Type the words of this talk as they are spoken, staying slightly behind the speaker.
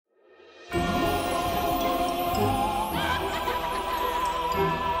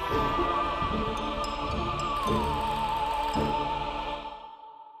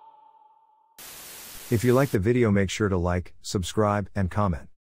If you like the video, make sure to like, subscribe, and comment.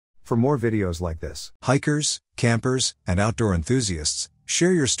 For more videos like this. Hikers, campers, and outdoor enthusiasts,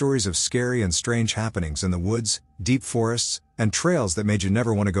 share your stories of scary and strange happenings in the woods, deep forests, and trails that made you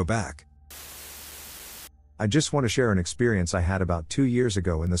never want to go back. I just want to share an experience I had about 2 years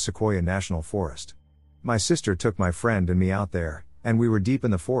ago in the Sequoia National Forest. My sister took my friend and me out there, and we were deep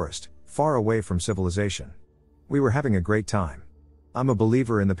in the forest, far away from civilization. We were having a great time. I'm a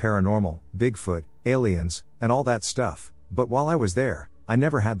believer in the paranormal, Bigfoot, aliens, and all that stuff, but while I was there, I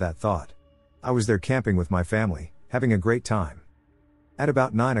never had that thought. I was there camping with my family, having a great time. At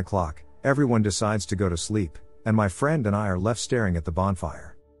about 9 o'clock, everyone decides to go to sleep, and my friend and I are left staring at the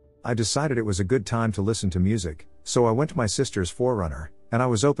bonfire. I decided it was a good time to listen to music, so I went to my sister's 4Runner, and I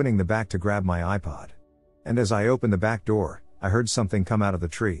was opening the back to grab my iPod. And as I opened the back door, I heard something come out of the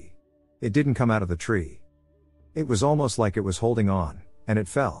tree. It didn't come out of the tree. It was almost like it was holding on, and it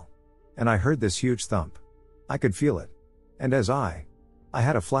fell. And I heard this huge thump. I could feel it. And as I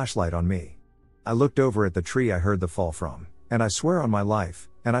had a flashlight on me. I looked over at the tree I heard the fall from, and I swear on my life,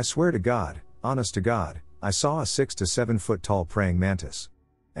 and I swear to God, honest to God, I saw a 6 to 7 foot tall praying mantis.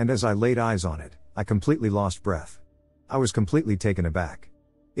 And as I laid eyes on it, I completely lost breath. I was completely taken aback.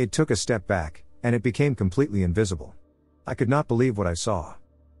 It took a step back, and it became completely invisible. I could not believe what I saw.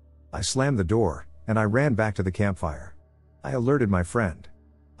 I slammed the door, and I ran back to the campfire. I alerted my friend.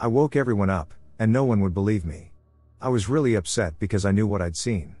 I woke everyone up, and no one would believe me. I was really upset because I knew what I'd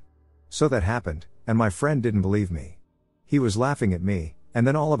seen. So that happened, and my friend didn't believe me. He was laughing at me, and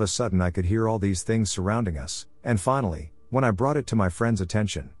then all of a sudden I could hear all these things surrounding us, and finally, when I brought it to my friend's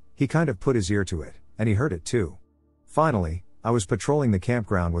attention, he kind of put his ear to it, and he heard it too. Finally, I was patrolling the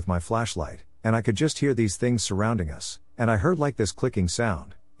campground with my flashlight, and I could just hear these things surrounding us, and I heard like this clicking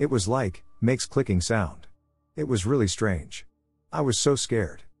sound. It was like, makes clicking sound. It was really strange. I was so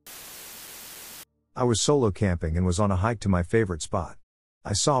scared. I was solo camping and was on a hike to my favorite spot.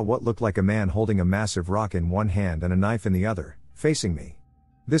 I saw what looked like a man holding a massive rock in one hand and a knife in the other, facing me.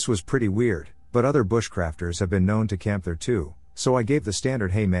 This was pretty weird, but other bushcrafters have been known to camp there too, so I gave the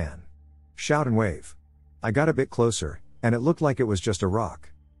standard "hey man" shout and wave. I got a bit closer, and it looked like it was just a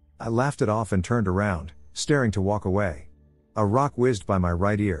rock. I laughed it off and turned around, staring to walk away. A rock whizzed by my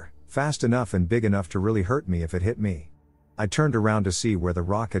right ear, fast enough and big enough to really hurt me if it hit me. I turned around to see where the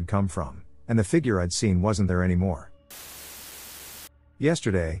rock had come from, and the figure I'd seen wasn't there anymore.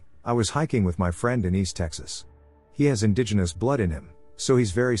 Yesterday, I was hiking with my friend in East Texas. He has indigenous blood in him, so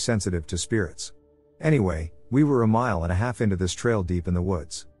he's very sensitive to spirits. Anyway, we were 1.5 miles into this trail deep in the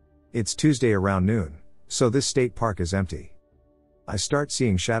woods. It's Tuesday around noon, so this state park is empty. I start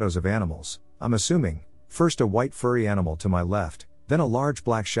seeing shadows of animals, I'm assuming, first a white furry animal to my left, then a large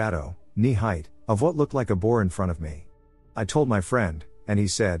black shadow, knee height, of what looked like a boar in front of me. I told my friend, and he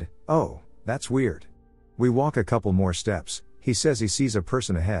said, "Oh, that's weird." We walk a couple more steps, he says he sees a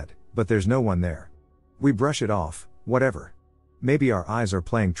person ahead, but there's no one there. We brush it off, whatever. Maybe our eyes are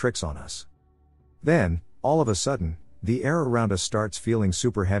playing tricks on us. Then, all of a sudden, the air around us starts feeling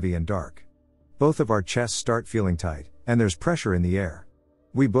super heavy and dark. Both of our chests start feeling tight, and there's pressure in the air.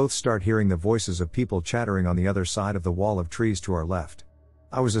 We both start hearing the voices of people chattering on the other side of the wall of trees to our left.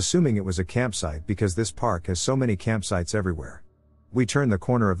 I was assuming it was a campsite because this park has so many campsites everywhere. We turn the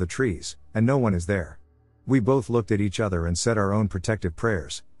corner of the trees, and no one is there. We both looked at each other and said our own protective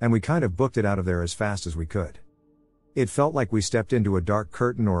prayers, and we kind of booked it out of there as fast as we could. It felt like we stepped into a dark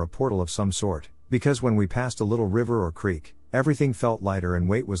curtain or a portal of some sort, because when we passed a little river or creek, everything felt lighter and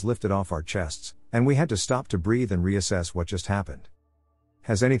weight was lifted off our chests, and we had to stop to breathe and reassess what just happened.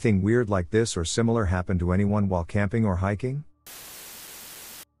 Has anything weird like this or similar happened to anyone while camping or hiking?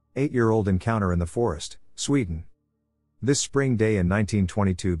 8-year-old encounter in the forest, Sweden. This spring day in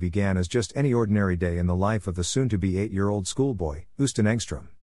 1922 began as just any ordinary day in the life of the soon-to-be 8-year-old schoolboy, Östen Engström.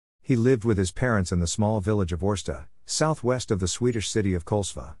 He lived with his parents in the small village of Årsta, southwest of the Swedish city of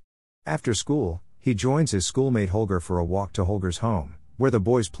Kolsva. After school, he joins his schoolmate Holger for a walk to Holger's home, where the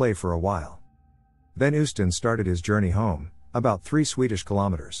boys play for a while. Then Östen started his journey home, about 3 Swedish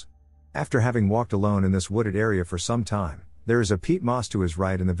kilometers. After having walked alone in this wooded area for some time, there is a peat moss to his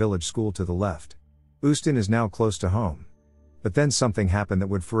right and the village school to the left. Östen is now close to home. But then something happened that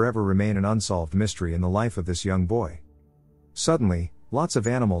would forever remain an unsolved mystery in the life of this young boy. Suddenly, lots of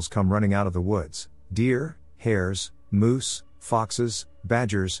animals come running out of the woods: deer, hares, moose, foxes,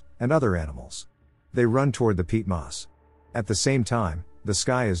 badgers, and other animals. They run toward the peat moss. At the same time, the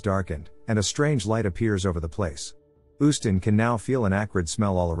sky is darkened, and a strange light appears over the place. Östen can now feel an acrid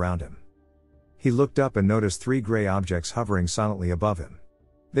smell all around him. He looked up and noticed 3 gray objects hovering silently above him.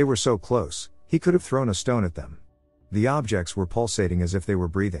 They were so close, he could have thrown a stone at them. The objects were pulsating as if they were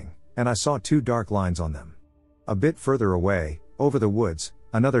breathing, and I saw two dark lines on them. A bit further away, over the woods,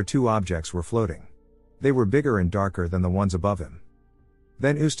 another two objects were floating. They were bigger and darker than the ones above him.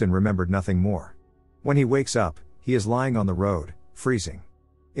 Then Houston remembered nothing more. When he wakes up, he is lying on the road, freezing.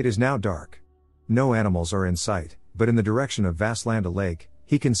 It is now dark. No animals are in sight, but in the direction of Vaslanda Lake,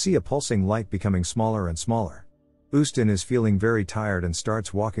 he can see a pulsing light becoming smaller and smaller. Houston is feeling very tired and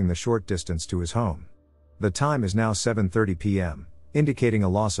starts walking the short distance to his home. The time is now 7:30 p.m., indicating a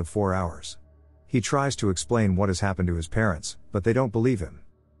loss of 4 hours. He tries to explain what has happened to his parents, but they don't believe him.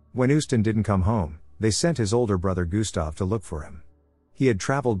 When Houston didn't come home, they sent his older brother Gustav to look for him. He had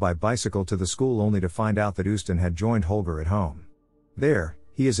traveled by bicycle to the school only to find out that Houston had joined Holger at home. There,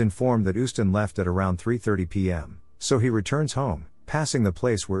 he is informed that Houston left at around 3:30 p.m., so he returns home, passing the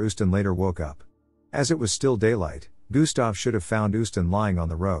place where Houston later woke up. As it was still daylight, Gustav should have found Houston lying on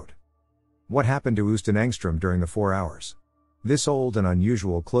the road. What happened to Houston Engström during the 4 hours? This old and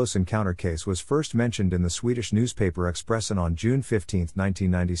unusual close encounter case was first mentioned in the Swedish newspaper Expressen on June 15,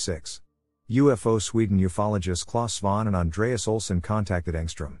 1996. UFO Sweden ufologists Claes Svahn and Andreas Olsson contacted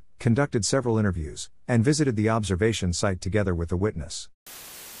Engström, conducted several interviews, and visited the observation site together with the witness.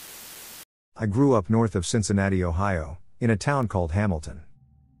 I grew up north of Cincinnati, Ohio, in a town called Hamilton.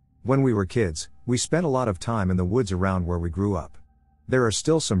 When we were kids, we spent a lot of time in the woods around where we grew up. There are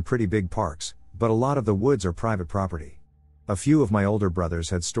still some pretty big parks, but a lot of the woods are private property. A few of my older brothers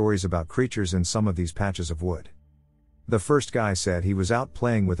had stories about creatures in some of these patches of wood. The first guy said he was out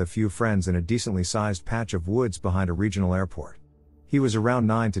playing with a few friends in a decently sized patch of woods behind a regional airport. He was around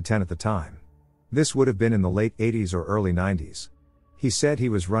 9 to 10 at the time. This would have been in the late 80s or early 90s. He said he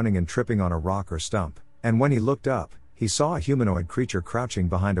was running and tripping on a rock or stump, and when he looked up, he saw a humanoid creature crouching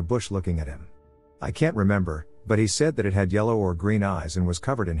behind a bush looking at him. I can't remember, but he said that it had yellow or green eyes and was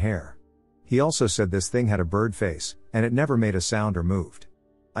covered in hair. He also said this thing had a bird face, and it never made a sound or moved.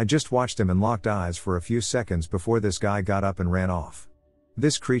 I just watched him and locked eyes for a few seconds before this guy got up and ran off.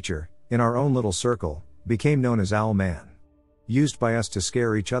 This creature, in our own little circle, became known as Owl Man. Used by us to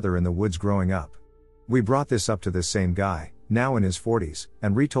scare each other in the woods growing up. We brought this up to this same guy, now in his 40s,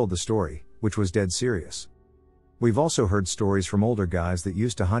 and retold the story, which was dead serious. We've also heard stories from older guys that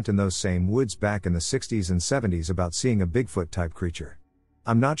used to hunt in those same woods back in the 60s and 70s about seeing a Bigfoot-type creature.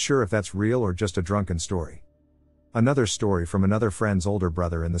 I'm not sure if that's real or just a drunken story. Another story from another friend's older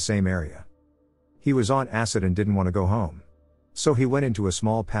brother in the same area. He was on acid and didn't want to go home. So he went into a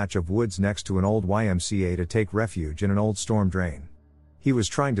small patch of woods next to an old YMCA to take refuge in an old storm drain. He was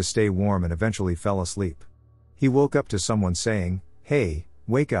trying to stay warm and eventually fell asleep. He woke up to someone saying, "Hey,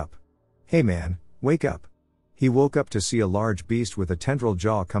 wake up. Hey man, wake up." He woke up to see a large beast with a tendril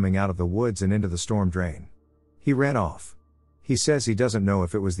jaw coming out of the woods and into the storm drain. He ran off. He says he doesn't know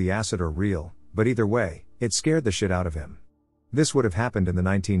if it was the acid or real, but either way, it scared the shit out of him. This would have happened in the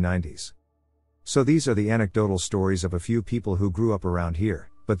 1990s. So these are the anecdotal stories of a few people who grew up around here,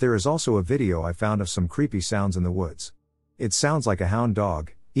 but there is also a video I found of some creepy sounds in the woods. It sounds like a hound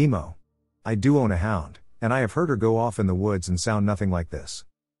dog, emo. I do own a hound, and I have heard her go off in the woods and sound nothing like this.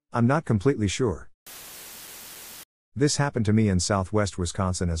 I'm not completely sure. This happened to me in southwest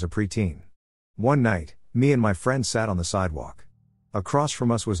Wisconsin as a preteen. One night, me and my friend sat on the sidewalk. Across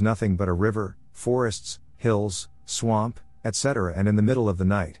from us was nothing but a river, forests, hills, swamp, etc., and in the middle of the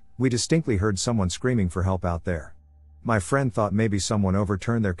night, we distinctly heard someone screaming for help out there. My friend thought maybe someone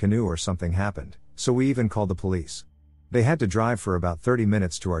overturned their canoe or something happened, so we even called the police. They had to drive for about 30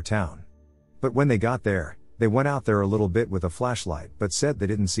 minutes to our town. But when they got there, they went out there a little bit with a flashlight but said they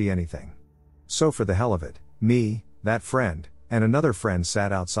didn't see anything. So for the hell of it, me, that friend, and another friend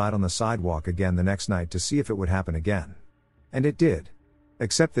sat outside on the sidewalk again the next night to see if it would happen again. And it did.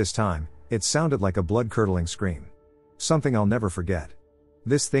 Except this time, it sounded like a blood-curdling scream. Something I'll never forget.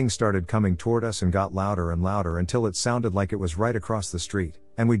 This thing started coming toward us and got louder and louder until it sounded like it was right across the street,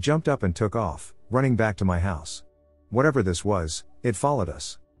 and we jumped up and took off, running back to my house. Whatever this was, it followed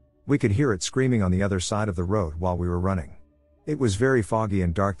us. We could hear it screaming on the other side of the road while we were running. It was very foggy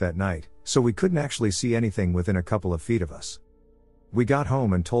and dark that night, so we couldn't actually see anything within a couple of feet of us. We got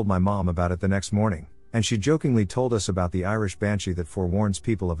home and told my mom about it the next morning, and she jokingly told us about the Irish banshee that forewarns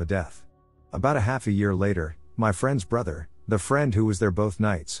people of a death. About a half a year later, my friend's brother, the friend who was there both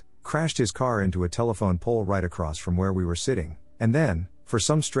nights, crashed his car into a telephone pole right across from where we were sitting, and then, for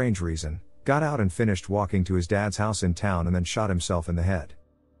some strange reason, got out and finished walking to his dad's house in town and then shot himself in the head.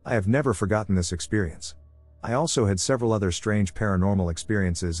 I have never forgotten this experience. I also had several other strange paranormal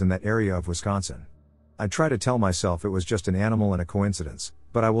experiences in that area of Wisconsin. I try to tell myself it was just an animal and a coincidence,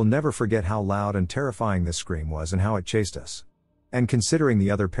 but I will never forget how loud and terrifying this scream was and how it chased us. And considering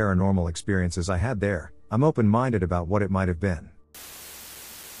the other paranormal experiences I had there, I'm open-minded about what it might have been.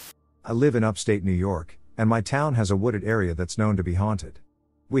 I live in upstate New York, and my town has a wooded area that's known to be haunted.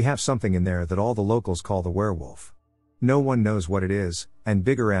 We have something in there that all the locals call the werewolf. No one knows what it is, and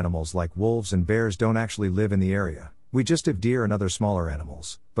bigger animals like wolves and bears don't actually live in the area. We just have deer and other smaller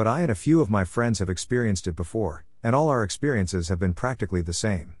animals, but I and a few of my friends have experienced it before, and all our experiences have been practically the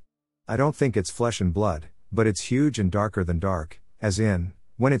same. I don't think it's flesh and blood, but it's huge and darker than dark, as in,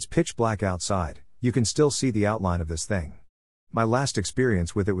 when it's pitch black outside, you can still see the outline of this thing. My last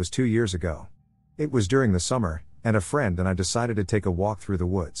experience with it was 2 years ago. It was during the summer, and a friend and I decided to take a walk through the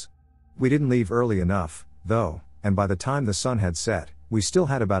woods. We didn't leave early enough, though, and by the time the sun had set, we still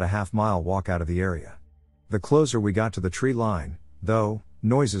had about a half-mile walk out of the area. The closer we got to the tree line, though,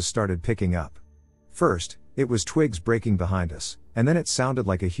 noises started picking up. First, it was twigs breaking behind us, and then it sounded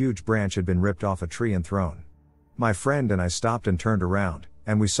like a huge branch had been ripped off a tree and thrown. My friend and I stopped and turned around,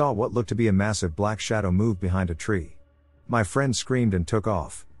 and we saw what looked to be a massive black shadow move behind a tree. My friend screamed and took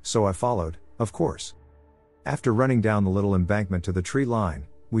off, so I followed, of course. After running down the little embankment to the tree line,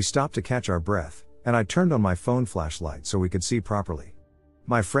 we stopped to catch our breath, and I turned on my phone flashlight so we could see properly.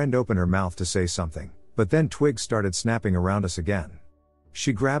 My friend opened her mouth to say something, but then twigs started snapping around us again.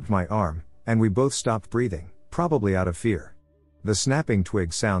 She grabbed my arm, and we both stopped breathing, probably out of fear. The snapping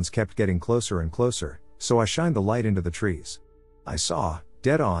twig sounds kept getting closer and closer, so I shined the light into the trees. I saw,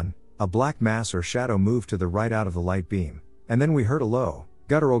 dead on, a black mass or shadow move to the right out of the light beam, and then we heard a low,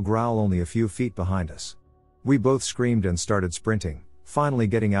 guttural growl only a few feet behind us. We both screamed and started sprinting, finally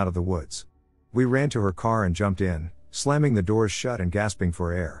getting out of the woods. We ran to her car and jumped in, slamming the doors shut and gasping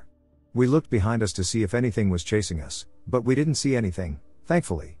for air. We looked behind us to see if anything was chasing us, but we didn't see anything,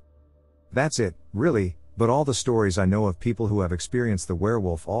 thankfully. That's it, really, but all the stories I know of people who have experienced the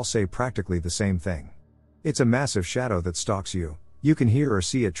werewolf all say practically the same thing. It's a massive shadow that stalks you, you can hear or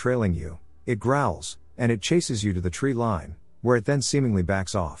see it trailing you, it growls, and it chases you to the tree line, where it then seemingly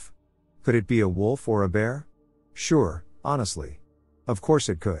backs off. Could it be a wolf or a bear? Sure, honestly. Of course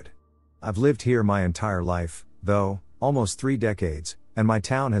it could. I've lived here my entire life, though, almost 3 decades, and my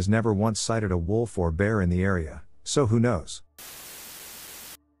town has never once sighted a wolf or bear in the area, so who knows?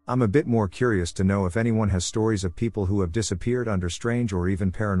 I'm a bit more curious to know if anyone has stories of people who have disappeared under strange or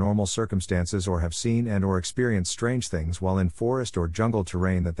even paranormal circumstances or have seen and or experienced strange things while in forest or jungle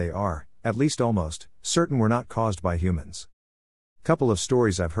terrain that they are, at least almost, certain were not caused by humans. Couple of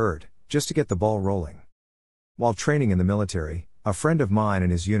stories I've heard, just to get the ball rolling. While training in the military, a friend of mine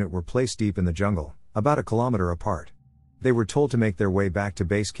and his unit were placed deep in the jungle, about a kilometer apart. They were told to make their way back to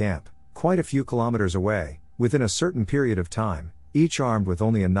base camp, quite a few kilometers away, within a certain period of time, each armed with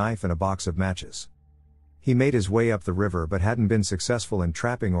only a knife and a box of matches. He made his way up the river but hadn't been successful in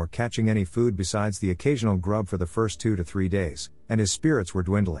trapping or catching any food besides the occasional grub for the first 2 to 3 days, and his spirits were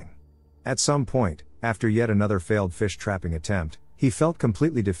dwindling. At some point, after yet another failed fish trapping attempt, he felt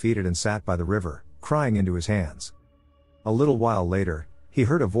completely defeated and sat by the river, crying into his hands. A little while later, he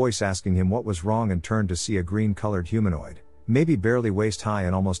heard a voice asking him what was wrong and turned to see a green-colored humanoid, maybe barely waist-high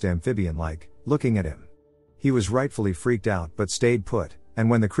and almost amphibian-like, looking at him. He was rightfully freaked out but stayed put, and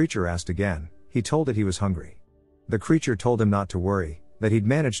when the creature asked again, he told it he was hungry. The creature told him not to worry, that he'd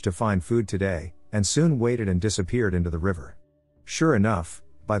managed to find food today, and soon waited and disappeared into the river. Sure enough,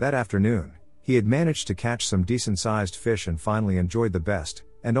 by that afternoon, he had managed to catch some decent-sized fish and finally enjoyed the best,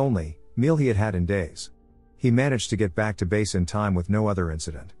 and only, meal he had had in days. He managed to get back to base in time with no other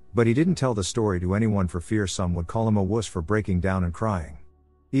incident, but he didn't tell the story to anyone for fear some would call him a wuss for breaking down and crying.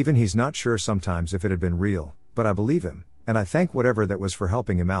 Even he's not sure sometimes if it had been real, but I believe him, and I thank whatever that was for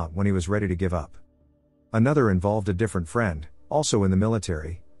helping him out when he was ready to give up. Another involved a different friend, also in the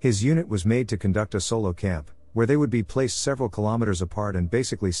military. His unit was made to conduct a solo camp, where they would be placed several kilometers apart and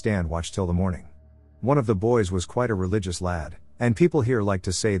basically stand watch till the morning. One of the boys was quite a religious lad, and people here like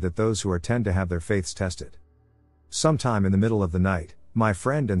to say that those who are tend to have their faiths tested. Sometime in the middle of the night, my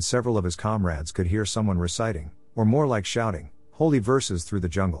friend and several of his comrades could hear someone reciting, or more like shouting, holy verses through the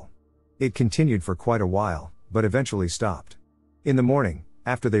jungle. It continued for quite a while, but eventually stopped. In the morning,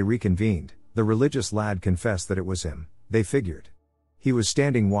 after they reconvened, the religious lad confessed that it was him, they figured. He was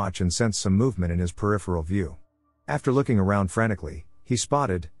standing watch and sensed some movement in his peripheral view. After looking around frantically, he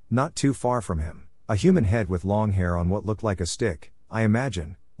spotted, not too far from him, a human head with long hair on what looked like a stick, I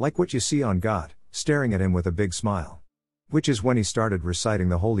imagine, like what you see on God, staring at him with a big smile. Which is when he started reciting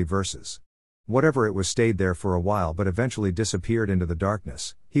the holy verses. Whatever it was stayed there for a while but eventually disappeared into the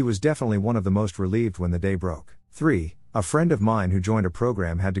darkness. He was definitely one of the most relieved when the day broke. 3. A friend of mine who joined a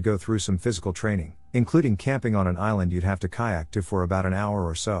program had to go through some physical training, including camping on an island you'd have to kayak to for about an hour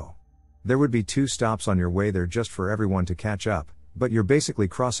or so. There would be 2 stops on your way there just for everyone to catch up, but you're basically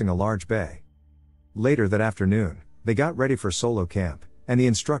crossing a large bay. Later that afternoon, they got ready for solo camp, and the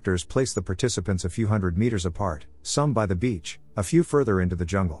instructors placed the participants a few hundred meters apart, some by the beach, a few further into the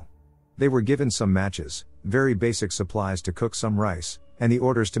jungle. They were given some matches, very basic supplies to cook some rice, and the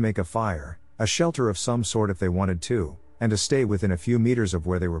orders to make a fire, a shelter of some sort if they wanted to, and to stay within a few meters of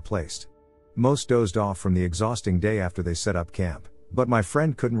where they were placed. Most dozed off from the exhausting day after they set up camp, but my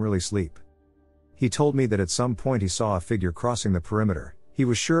friend couldn't really sleep. He told me that at some point he saw a figure crossing the perimeter. He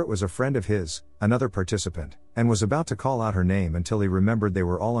was sure it was a friend of his, another participant, and was about to call out her name until he remembered they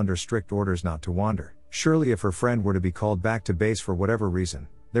were all under strict orders not to wander. Surely if her friend were to be called back to base for whatever reason,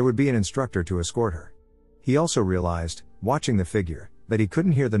 there would be an instructor to escort her. He also realized, watching the figure, that he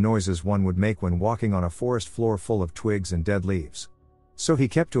couldn't hear the noises one would make when walking on a forest floor full of twigs and dead leaves. So he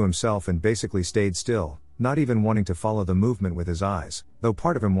kept to himself and basically stayed still, not even wanting to follow the movement with his eyes, though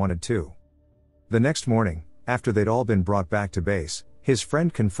part of him wanted to. The next morning, after they'd all been brought back to base, his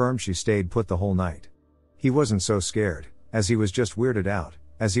friend confirmed she stayed put the whole night. He wasn't so scared, as he was just weirded out,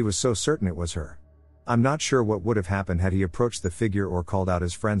 as he was so certain it was her. I'm not sure what would have happened had he approached the figure or called out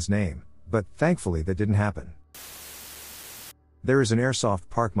his friend's name, but thankfully that didn't happen. There is an airsoft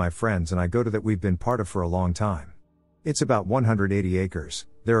park my friends and I go to that we've been part of for a long time. It's about 180 acres,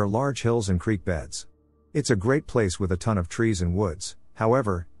 there are large hills and creek beds. It's a great place with a ton of trees and woods.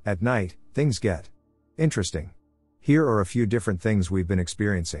 However, at night, things get interesting. Here are a few different things we've been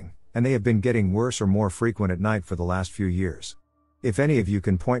experiencing, and they have been getting worse or more frequent at night for the last few years. If any of you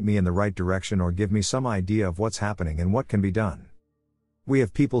can point me in the right direction or give me some idea of what's happening and what can be done. We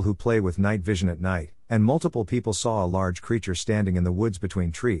have people who play with night vision at night, and multiple people saw a large creature standing in the woods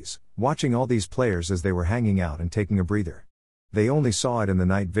between trees, watching all these players as they were hanging out and taking a breather. They only saw it in the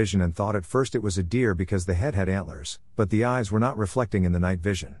night vision and thought at first it was a deer because the head had antlers, but the eyes were not reflecting in the night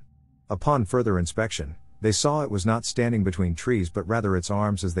vision. Upon further inspection, they saw it was not standing between trees but rather its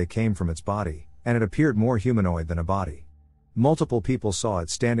arms as they came from its body, and it appeared more humanoid than a body. Multiple people saw it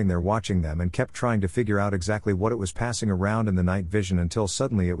standing there watching them and kept trying to figure out exactly what it was passing around in the night vision until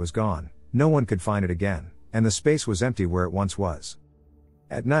suddenly it was gone, no one could find it again, and the space was empty where it once was.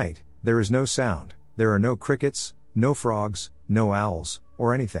 At night, there is no sound, there are no crickets, no frogs, no owls,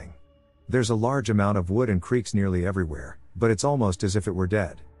 or anything. There's a large amount of wood and creeks nearly everywhere, but it's almost as if it were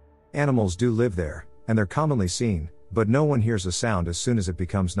dead. Animals do live there, and they're commonly seen, but no one hears a sound as soon as it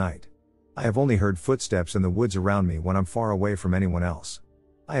becomes night. I have only heard footsteps in the woods around me when I'm far away from anyone else.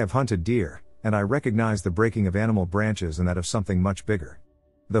 I have hunted deer, and I recognize the breaking of animal branches and that of something much bigger.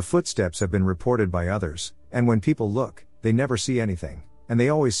 The footsteps have been reported by others, and when people look, they never see anything, and they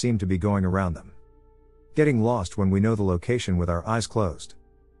always seem to be going around them. Getting lost when we know the location with our eyes closed.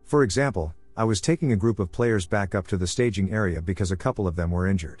 For example, I was taking a group of players back up to the staging area because a couple of them were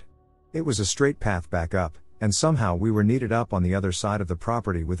injured. It was a straight path back up, and somehow we were needed up on the other side of the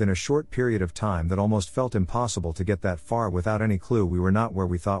property within a short period of time that almost felt impossible to get that far without any clue we were not where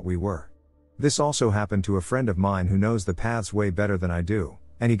we thought we were. This also happened to a friend of mine who knows the paths way better than I do,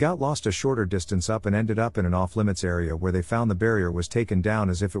 and he got lost a shorter distance up and ended up in an off-limits area where they found the barrier was taken down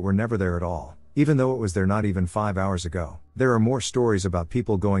as if it were never there at all, even though it was there not even 5 hours ago. There are more stories about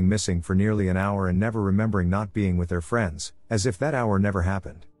people going missing for nearly an hour and never remembering not being with their friends, as if that hour never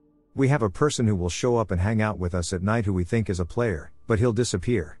happened. We have a person who will show up and hang out with us at night who we think is a player, but he'll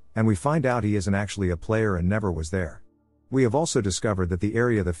disappear, and we find out he isn't actually a player and never was there. We have also discovered that the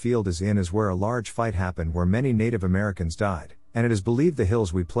area the field is in is where a large fight happened where many Native Americans died, and it is believed the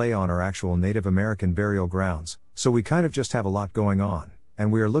hills we play on are actual Native American burial grounds, so we kind of just have a lot going on, and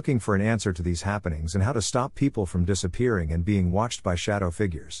we are looking for an answer to these happenings and how to stop people from disappearing and being watched by shadow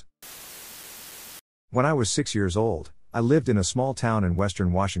figures. When I was 6 years old, I lived in a small town in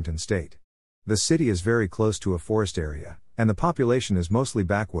western Washington state. The city is very close to a forest area, and the population is mostly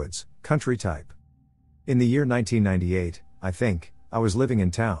backwoods, country type. In the year 1998, I think, I was living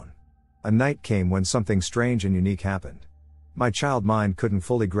in town. A night came when something strange and unique happened. My child mind couldn't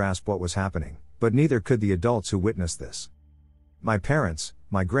fully grasp what was happening, but neither could the adults who witnessed this. My parents,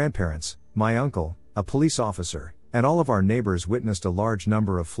 my grandparents, my uncle, a police officer, and all of our neighbors witnessed a large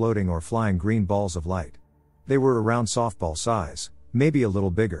number of floating or flying green balls of light. They were around softball size, maybe a little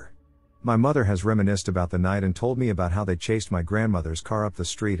bigger. My mother has reminisced about the night and told me about how they chased my grandmother's car up the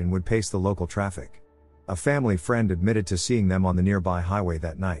street and would pace the local traffic. A family friend admitted to seeing them on the nearby highway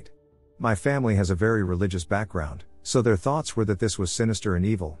that night. My family has a very religious background, so their thoughts were that this was sinister and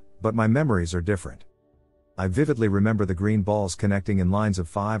evil, but my memories are different. I vividly remember the green balls connecting in lines of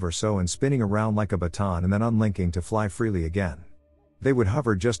 5 or so and spinning around like a baton and then unlinking to fly freely again. They would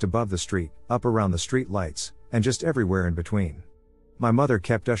hover just above the street, up around the street lights, and just everywhere in between. My mother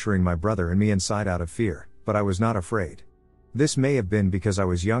kept ushering my brother and me inside out of fear, but I was not afraid. This may have been because I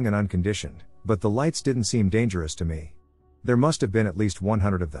was young and unconditioned, but the lights didn't seem dangerous to me. There must have been at least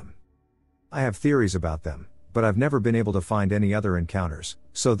 100 of them. I have theories about them, but I've never been able to find any other encounters,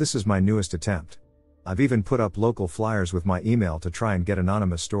 so this is my newest attempt. I've even put up local flyers with my email to try and get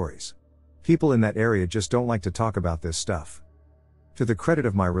anonymous stories. People in that area just don't like to talk about this stuff. To the credit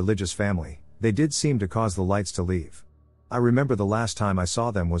of my religious family, they did seem to cause the lights to leave. I remember the last time I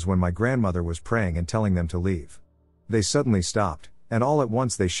saw them was when my grandmother was praying and telling them to leave. They suddenly stopped, and all at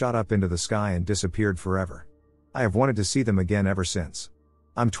once they shot up into the sky and disappeared forever. I have wanted to see them again ever since.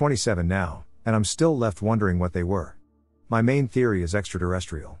 I'm 27 now, and I'm still left wondering what they were. My main theory is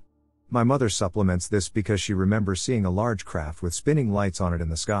extraterrestrial. My mother supplements this because she remembers seeing a large craft with spinning lights on it in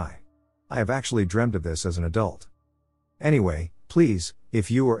the sky. I have actually dreamt of this as an adult. Anyway, please,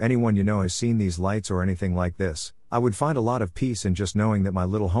 if you or anyone you know has seen these lights or anything like this, I would find a lot of peace in just knowing that my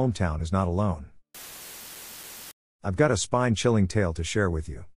little hometown is not alone. I've got a spine-chilling tale to share with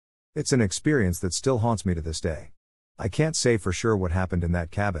you. It's an experience that still haunts me to this day. I can't say for sure what happened in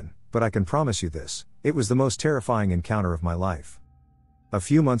that cabin, but I can promise you this, it was the most terrifying encounter of my life. A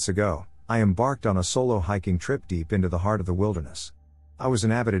few months ago, I embarked on a solo hiking trip deep into the heart of the wilderness. I was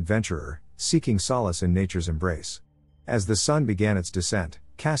an avid adventurer, seeking solace in nature's embrace. As the sun began its descent,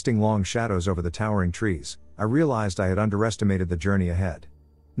 casting long shadows over the towering trees, I realized I had underestimated the journey ahead.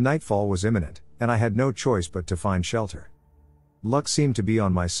 Nightfall was imminent, and I had no choice but to find shelter. Luck seemed to be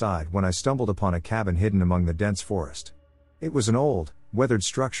on my side when I stumbled upon a cabin hidden among the dense forest. It was an old, weathered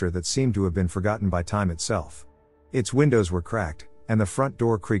structure that seemed to have been forgotten by time itself. Its windows were cracked, and the front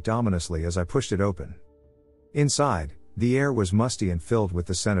door creaked ominously as I pushed it open. Inside, the air was musty and filled with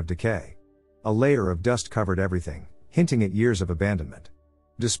the scent of decay. A layer of dust covered everything, hinting at years of abandonment.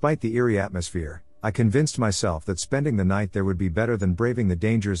 Despite the eerie atmosphere, I convinced myself that spending the night there would be better than braving the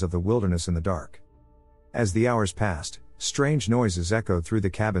dangers of the wilderness in the dark. As the hours passed, strange noises echoed through the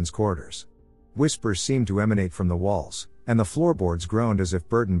cabin's corridors. Whispers seemed to emanate from the walls, and the floorboards groaned as if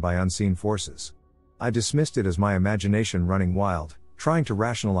burdened by unseen forces. I dismissed it as my imagination running wild, trying to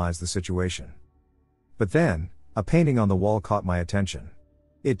rationalize the situation. But then, a painting on the wall caught my attention.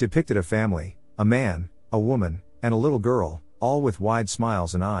 It depicted a family, a man, a woman, and a little girl, all with wide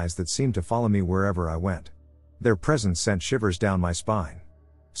smiles and eyes that seemed to follow me wherever I went. Their presence sent shivers down my spine.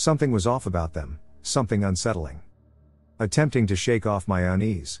 Something was off about them, something unsettling. Attempting to shake off my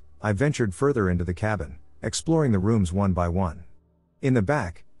unease, I ventured further into the cabin, exploring the rooms one by one. In the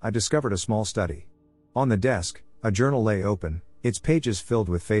back, I discovered a small study. On the desk, a journal lay open, its pages filled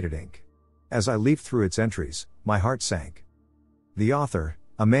with faded ink. As I leafed through its entries, my heart sank. The author,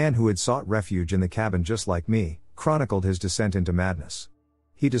 a man who had sought refuge in the cabin just like me, chronicled his descent into madness.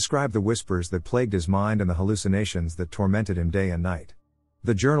 He described the whispers that plagued his mind and the hallucinations that tormented him day and night.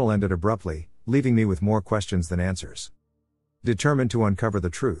 The journal ended abruptly, leaving me with more questions than answers. Determined to uncover the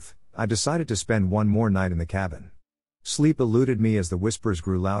truth, I decided to spend one more night in the cabin. Sleep eluded me as the whispers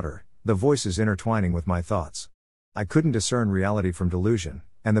grew louder, the voices intertwining with my thoughts. I couldn't discern reality from delusion,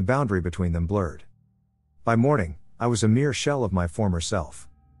 and the boundary between them blurred. By morning, I was a mere shell of my former self.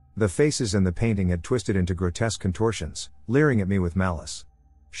 The faces in the painting had twisted into grotesque contortions, leering at me with malice.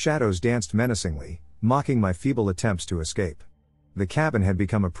 Shadows danced menacingly, mocking my feeble attempts to escape. The cabin had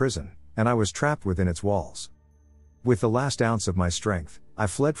become a prison, and I was trapped within its walls. With the last ounce of my strength, I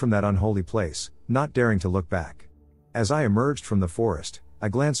fled from that unholy place, not daring to look back. As I emerged from the forest, I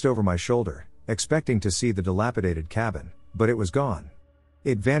glanced over my shoulder, expecting to see the dilapidated cabin, but it was gone.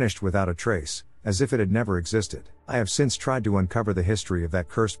 It vanished without a trace, as if it had never existed. I have since tried to uncover the history of that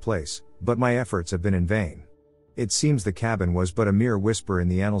cursed place, but my efforts have been in vain. It seems the cabin was but a mere whisper in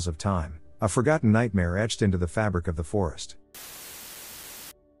the annals of time, a forgotten nightmare etched into the fabric of the forest.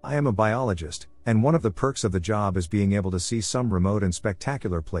 I am a biologist, and one of the perks of the job is being able to see some remote and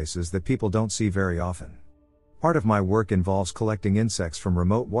spectacular places that people don't see very often. Part of my work involves collecting insects from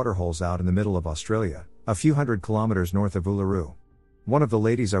remote waterholes out in the middle of Australia, a few hundred kilometers north of Uluru. One of the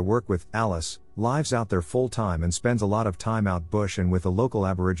ladies I work with, Alice, lives out there full time and spends a lot of time out bush and with the local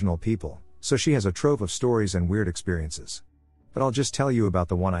Aboriginal people, so she has a trove of stories and weird experiences. But I'll just tell you about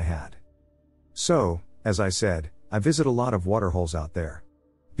the one I had. So, as I said, I visit a lot of waterholes out there.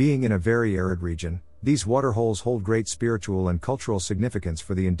 Being in a very arid region, these waterholes hold great spiritual and cultural significance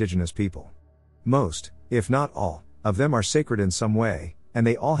for the indigenous people. Most, if not all, of them are sacred in some way, and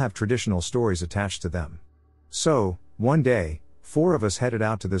they all have traditional stories attached to them. So, one day, 4 of us headed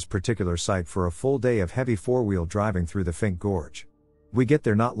out to this particular site for a full day of heavy 4-wheel driving through the Fink Gorge. We get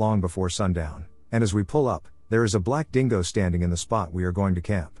there not long before sundown, and as we pull up, there is a black dingo standing in the spot we are going to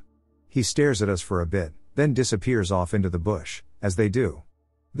camp. He stares at us for a bit, then disappears off into the bush, as they do.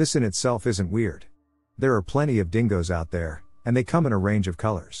 This in itself isn't weird. There are plenty of dingoes out there, and they come in a range of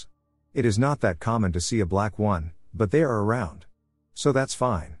colors. It is not that common to see a black one, but they are around. So that's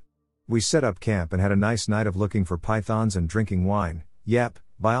fine. We set up camp and had a nice night of looking for pythons and drinking wine, yep,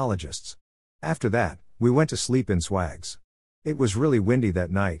 biologists. After that, we went to sleep in swags. It was really windy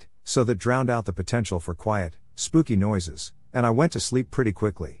that night, so that drowned out the potential for quiet, spooky noises, and I went to sleep pretty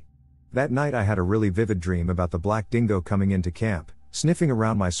quickly. That night I had a really vivid dream about the black dingo coming into camp, sniffing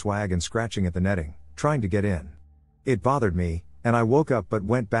around my swag and scratching at the netting, trying to get in. It bothered me, and I woke up but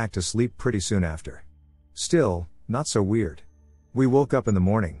went back to sleep pretty soon after. Still, not so weird. We woke up in the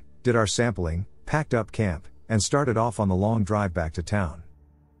morning, did our sampling, packed up camp, and started off on the long drive back to town.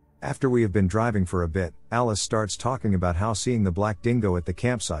 After we have been driving for a bit, Alice starts talking about how seeing the black dingo at the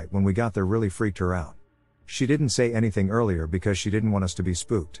campsite when we got there really freaked her out. She didn't say anything earlier because she didn't want us to be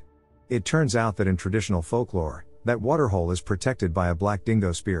spooked. It turns out that in traditional folklore, that waterhole is protected by a black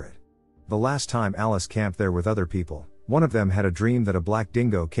dingo spirit. The last time Alice camped there with other people, one of them had a dream that a black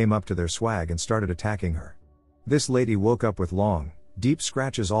dingo came up to their swag and started attacking her. This lady woke up with long, deep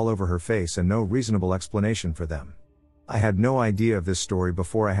scratches all over her face and no reasonable explanation for them. I had no idea of this story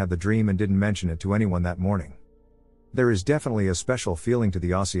before I had the dream and didn't mention it to anyone that morning. There is definitely a special feeling to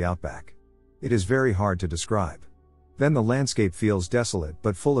the Aussie outback. It is very hard to describe. Then the landscape feels desolate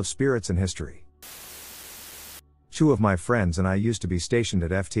but full of spirits and history. Two of my friends and I used to be stationed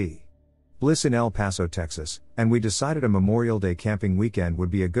at Ft. Bliss in El Paso, Texas, and we decided a Memorial Day camping weekend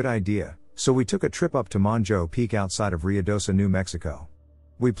would be a good idea, so we took a trip up to Monjo Peak outside of Ruidoso, New Mexico.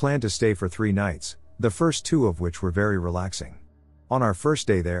 We planned to stay for 3 nights, the first 2 of which were very relaxing. On our first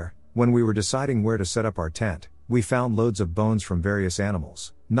day there, when we were deciding where to set up our tent, we found loads of bones from various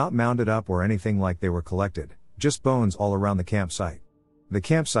animals, not mounded up or anything like they were collected, just bones all around the campsite. The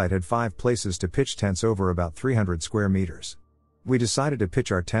campsite had 5 places to pitch tents over about 300 square meters. We decided to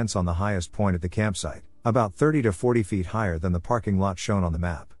pitch our tents on the highest point at the campsite, about 30 to 40 feet higher than the parking lot shown on the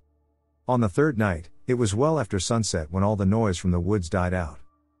map. On the 3rd night, it was well after sunset when all the noise from the woods died out.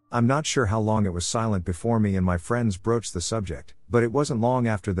 I'm not sure how long it was silent before me and my friends broached the subject, but it wasn't long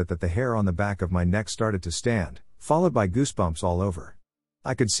after that the hair on the back of my neck started to stand, followed by goosebumps all over.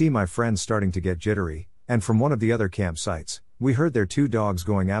 I could see my friends starting to get jittery, and from one of the other campsites, we heard their 2 dogs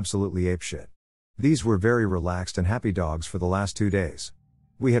going absolutely apeshit. These were very relaxed and happy dogs for the last 2 days.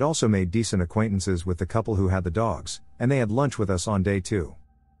 We had also made decent acquaintances with the couple who had the dogs, and they had lunch with us on day 2.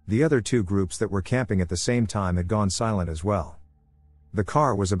 The other 2 groups that were camping at the same time had gone silent as well. The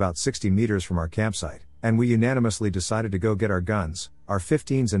car was about 60 meters from our campsite, and we unanimously decided to go get our guns, our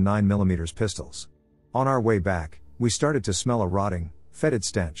 15s and 9mm pistols. On our way back, we started to smell a rotting, fetid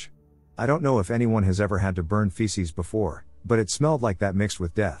stench. I don't know if anyone has ever had to burn feces before, but it smelled like that mixed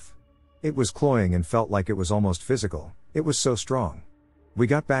with death. It was cloying and felt like it was almost physical, it was so strong. We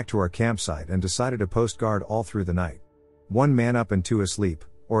got back to our campsite and decided to post guard all through the night. 1 man up and 2 asleep,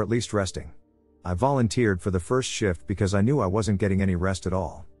 or at least resting. I volunteered for the first shift because I knew I wasn't getting any rest at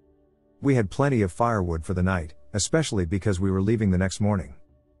all. We had plenty of firewood for the night, especially because we were leaving the next morning.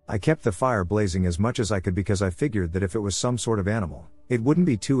 I kept the fire blazing as much as I could because I figured that if it was some sort of animal, it wouldn't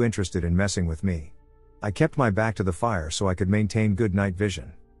be too interested in messing with me. I kept my back to the fire so I could maintain good night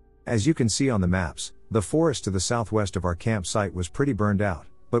vision. As you can see on the maps, the forest to the southwest of our campsite was pretty burned out,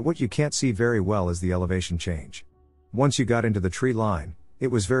 but what you can't see very well is the elevation change. Once you got into the tree line, it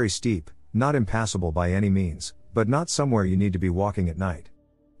was very steep, not impassable by any means, but not somewhere you need to be walking at night.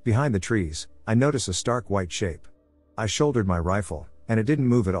 Behind the trees, I noticed a stark white shape. I shouldered my rifle, and it didn't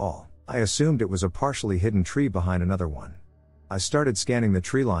move at all. I assumed it was a partially hidden tree behind another one. I started scanning the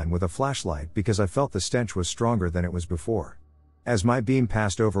tree line with a flashlight because I felt the stench was stronger than it was before. As my beam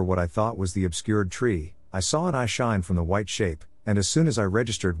passed over what I thought was the obscured tree, I saw an eye shine from the white shape, and as soon as I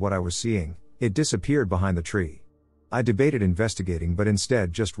registered what I was seeing, it disappeared behind the tree. I debated investigating but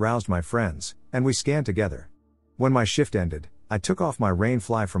instead just roused my friends, and we scanned together. When my shift ended, I took off my rain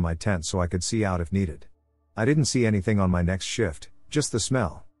fly from my tent so I could see out if needed. I didn't see anything on my next shift, just the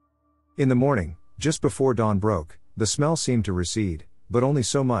smell. In the morning, just before dawn broke, the smell seemed to recede, but only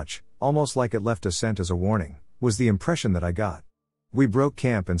so much, almost like it left a scent as a warning, was the impression that I got. We broke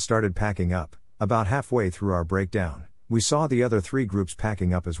camp and started packing up. About halfway through our breakdown, we saw the other 3 groups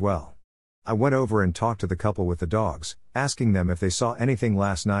packing up as well. I went over and talked to the couple with the dogs, asking them if they saw anything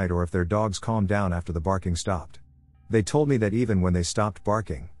last night or if their dogs calmed down after the barking stopped. They told me that even when they stopped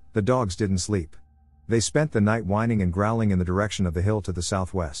barking, the dogs didn't sleep. They spent the night whining and growling in the direction of the hill to the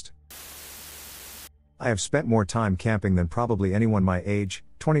southwest. I have spent more time camping than probably anyone my age,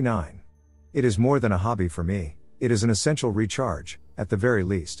 29. It is more than a hobby for me, it is an essential recharge, at the very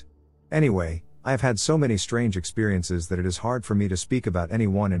least. Anyway, I have had so many strange experiences that it is hard for me to speak about any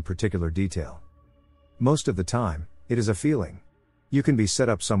one in particular detail. Most of the time, it is a feeling. You can be set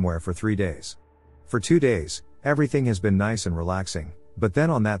up somewhere for 3 days. For 2 days, Everything has been nice and relaxing, but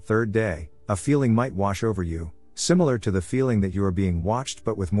then on that third day, a feeling might wash over you, similar to the feeling that you are being watched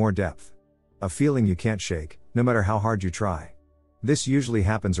but with more depth. A feeling you can't shake, no matter how hard you try. This usually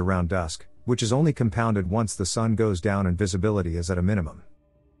happens around dusk, which is only compounded once the sun goes down and visibility is at a minimum.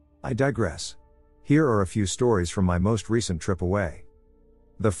 I digress. Here are a few stories from my most recent trip away.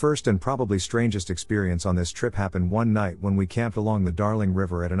 The first and probably strangest experience on this trip happened one night when we camped along the Darling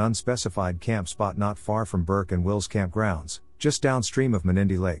River at an unspecified camp spot not far from Burke and Will's campgrounds, just downstream of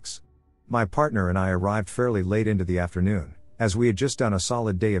Menindee Lakes. My partner and I arrived fairly late into the afternoon, as we had just done a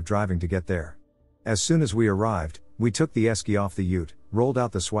solid day of driving to get there. As soon as we arrived, we took the esky off the ute, rolled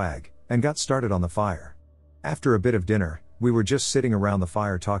out the swag, and got started on the fire. After a bit of dinner, we were just sitting around the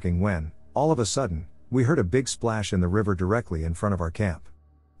fire talking when, all of a sudden, we heard a big splash in the river directly in front of our camp.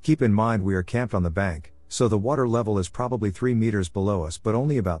 Keep in mind we are camped on the bank, so the water level is probably 3 meters below us but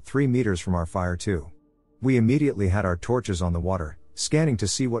only about 3 meters from our fire too. We immediately had our torches on the water, scanning to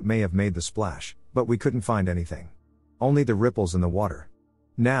see what may have made the splash, but we couldn't find anything. Only the ripples in the water.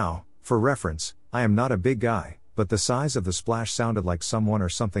 Now, for reference, I am not a big guy, but the size of the splash sounded like someone or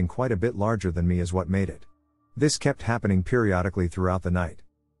something quite a bit larger than me is what made it. This kept happening periodically throughout the night.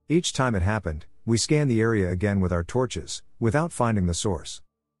 Each time it happened, we scanned the area again with our torches, without finding the source.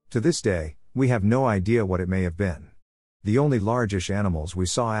 To this day, we have no idea what it may have been. The only largish animals we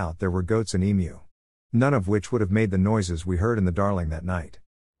saw out there were goats and emu. None of which would have made the noises we heard in the Darling that night.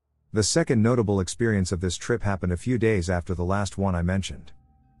 The second notable experience of this trip happened a few days after the last one I mentioned.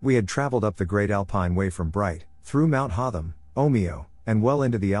 We had traveled up the Great Alpine Way from Bright, through Mount Hotham, Omeo, and well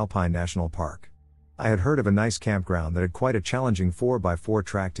into the Alpine National Park. I had heard of a nice campground that had quite a challenging 4x4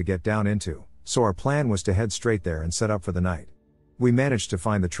 track to get down into, so our plan was to head straight there and set up for the night. We managed to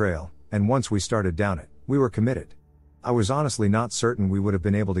find the trail, and once we started down it, we were committed. I was honestly not certain we would have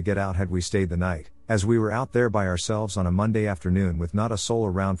been able to get out had we stayed the night, as we were out there by ourselves on a Monday afternoon with not a soul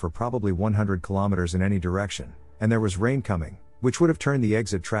around for probably 100 kilometers in any direction, and there was rain coming, which would have turned the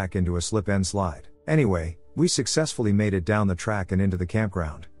exit track into a slip-and slide. Anyway, we successfully made it down the track and into the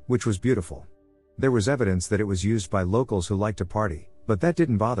campground, which was beautiful. There was evidence that it was used by locals who liked to party, but that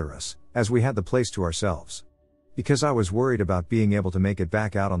didn't bother us, as we had the place to ourselves. Because I was worried about being able to make it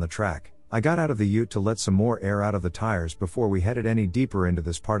back out on the track, I got out of the ute to let some more air out of the tires before we headed any deeper into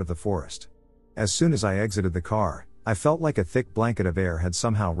this part of the forest. As soon as I exited the car, I felt like a thick blanket of air had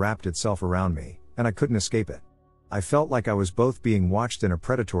somehow wrapped itself around me, and I couldn't escape it. I felt like I was both being watched in a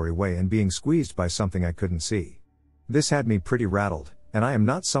predatory way and being squeezed by something I couldn't see. This had me pretty rattled, and I am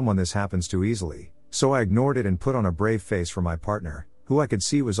not someone this happens to easily, so I ignored it and put on a brave face for my partner, who I could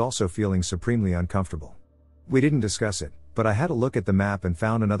see was also feeling supremely uncomfortable. We didn't discuss it, but I had a look at the map and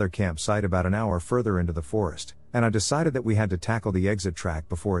found another campsite about an hour further into the forest, and I decided that we had to tackle the exit track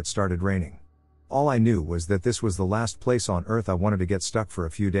before it started raining. All I knew was that this was the last place on earth I wanted to get stuck for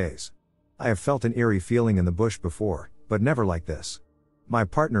a few days. I have felt an eerie feeling in the bush before, but never like this. My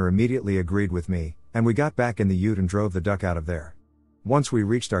partner immediately agreed with me, and we got back in the ute and drove the duck out of there. Once we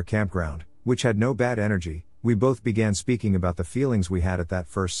reached our campground, which had no bad energy, we both began speaking about the feelings we had at that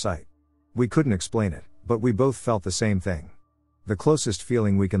first sight. We couldn't explain it, but we both felt the same thing. The closest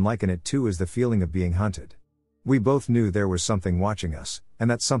feeling we can liken it to is the feeling of being hunted. We both knew there was something watching us, and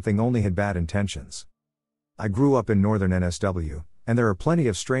that something only had bad intentions. I grew up in northern NSW, and there are plenty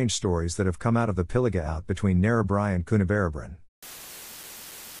of strange stories that have come out of the Pilliga out between Narrabri and Coonabarabran.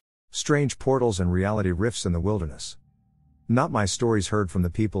 Strange portals and reality rifts in the wilderness. Not my stories heard from the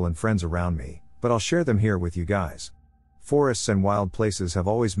people and friends around me, but I'll share them here with you guys. Forests and wild places have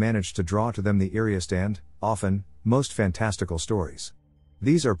always managed to draw to them the eeriest and, often, most fantastical stories.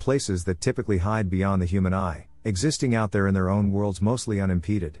 These are places that typically hide beyond the human eye, existing out there in their own worlds mostly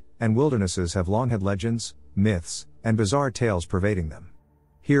unimpeded, and wildernesses have long had legends, myths, and bizarre tales pervading them.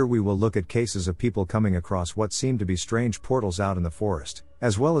 Here we will look at cases of people coming across what seem to be strange portals out in the forest,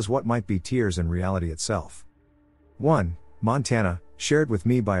 as well as what might be tears in reality itself. 1. Montana, shared with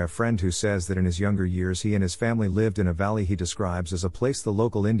me by a friend who says that in his younger years he and his family lived in a valley he describes as a place the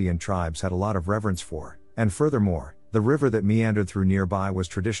local Indian tribes had a lot of reverence for, and furthermore, the river that meandered through nearby was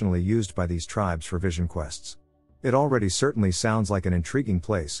traditionally used by these tribes for vision quests. It already certainly sounds like an intriguing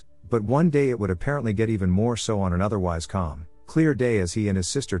place, but one day it would apparently get even more so on an otherwise calm, clear day as he and his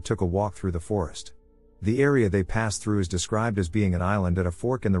sister took a walk through the forest. The area they passed through is described as being an island at a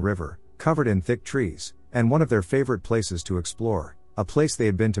fork in the river, covered in thick trees, and one of their favorite places to explore, a place they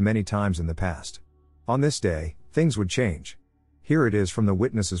had been to many times in the past. On this day, things would change. Here it is from the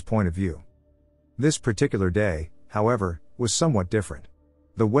witness's point of view. This particular day, however, was somewhat different.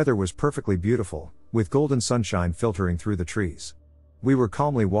 The weather was perfectly beautiful, with golden sunshine filtering through the trees. We were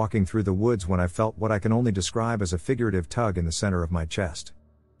calmly walking through the woods when I felt what I can only describe as a figurative tug in the center of my chest.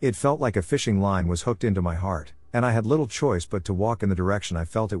 It felt like a fishing line was hooked into my heart, and I had little choice but to walk in the direction I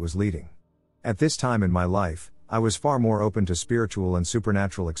felt it was leading. At this time in my life, I was far more open to spiritual and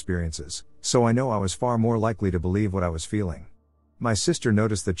supernatural experiences, so I know I was far more likely to believe what I was feeling. My sister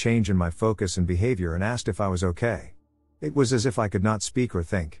noticed the change in my focus and behavior and asked if I was okay. It was as if I could not speak or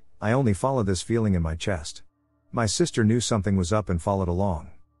think, I only followed this feeling in my chest. My sister knew something was up and followed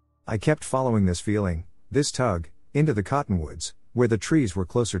along. I kept following this feeling, this tug, into the cottonwoods, where the trees were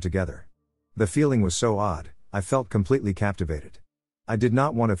closer together. The feeling was so odd, I felt completely captivated. I did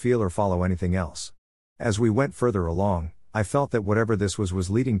not want to feel or follow anything else. As we went further along, I felt that whatever this was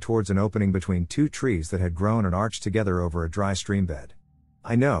leading towards an opening between two trees that had grown and arched together over a dry stream bed.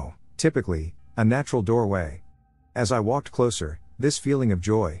 I know, typically, a natural doorway. As I walked closer, this feeling of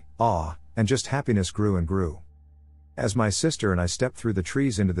joy, awe, and just happiness grew and grew. As my sister and I stepped through the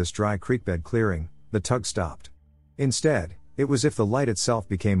trees into this dry creekbed clearing, the tug stopped. Instead, it was as if the light itself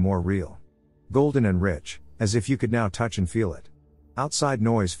became more real. Golden and rich, as if you could now touch and feel it. Outside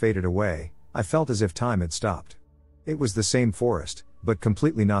noise faded away, I felt as if time had stopped. It was the same forest, but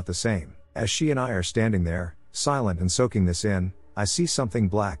completely not the same. As she and I are standing there, silent and soaking this in, I see something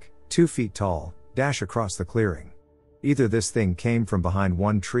black, 2 feet tall, dash across the clearing. Either this thing came from behind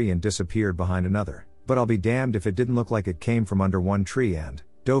one tree and disappeared behind another, but I'll be damned if it didn't look like it came from under one tree and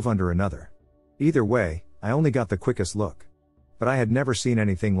dove under another. Either way, I only got the quickest look. But I had never seen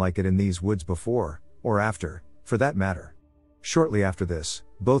anything like it in these woods before, or after, for that matter. Shortly after this,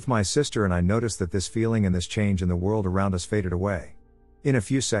 both my sister and I noticed that this feeling and this change in the world around us faded away. In a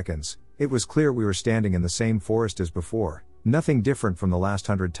few seconds, it was clear we were standing in the same forest as before, nothing different from the last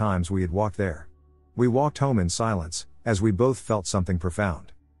 100 times we had walked there. We walked home in silence, as we both felt something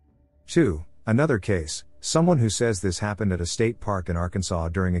profound. 2. Another case, someone who says this happened at a state park in Arkansas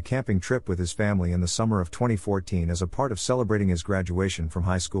during a camping trip with his family in the summer of 2014 as a part of celebrating his graduation from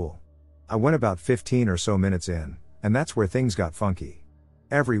high school. I went about 15 or so minutes in, and that's where things got funky.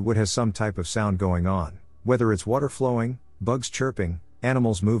 Every wood has some type of sound going on, whether it's water flowing, bugs chirping,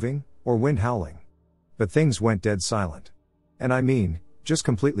 animals moving, or wind howling. But things went dead silent. And I mean, just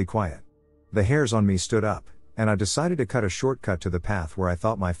completely quiet. The hairs on me stood up, and I decided to cut a shortcut to the path where I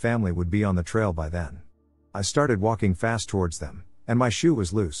thought my family would be on the trail by then. I started walking fast towards them, and my shoe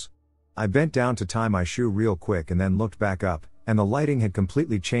was loose. I bent down to tie my shoe real quick and then looked back up, and the lighting had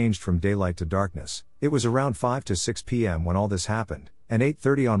completely changed from daylight to darkness. It was around 5 to 6 p.m. when all this happened, and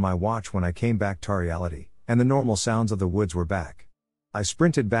 8:30 on my watch when I came back to reality, and the normal sounds of the woods were back. I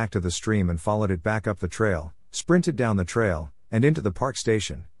sprinted back to the stream and followed it back up the trail, sprinted down the trail, and into the park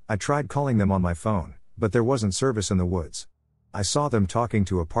station. I tried calling them on my phone, but there wasn't service in the woods. I saw them talking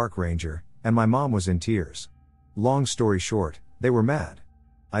to a park ranger, and my mom was in tears. Long story short, they were mad.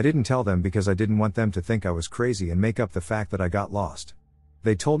 I didn't tell them because I didn't want them to think I was crazy and make up the fact that I got lost.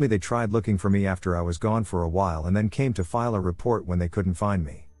 They told me they tried looking for me after I was gone for a while and then came to file a report when they couldn't find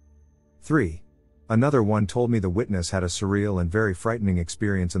me. 3. Another one told me the witness had a surreal and very frightening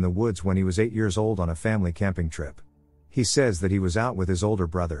experience in the woods when he was 8 years old on a family camping trip. He says that he was out with his older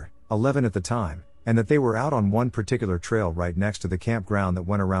brother, 11 at the time, and that they were out on one particular trail right next to the campground that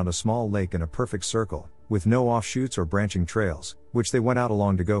went around a small lake in a perfect circle, with no offshoots or branching trails, which they went out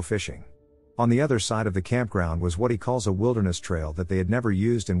along to go fishing. On the other side of the campground was what he calls a wilderness trail that they had never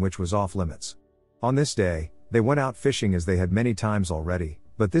used and which was off limits. On this day, they went out fishing as they had many times already,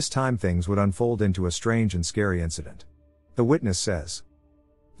 but this time things would unfold into a strange and scary incident. The witness says,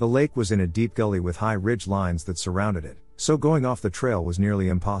 the lake was in a deep gully with high ridge lines that surrounded it, so going off the trail was nearly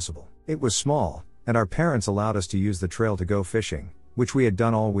impossible. It was small, and our parents allowed us to use the trail to go fishing, which we had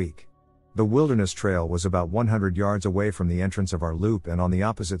done all week. The wilderness trail was about 100 yards away from the entrance of our loop and on the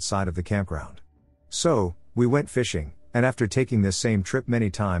opposite side of the campground. So, we went fishing, and after taking this same trip many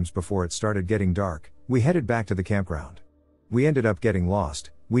times before it started getting dark, we headed back to the campground. We ended up getting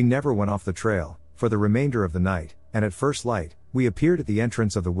lost. We never went off the trail for the remainder of the night, and at first light, we appeared at the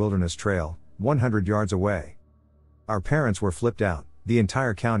entrance of the wilderness trail, 100 yards away. Our parents were flipped out. The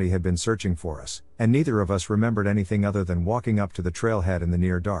entire county had been searching for us, and neither of us remembered anything other than walking up to the trailhead in the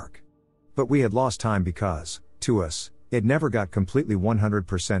near dark. But we had lost time because, to us, it never got completely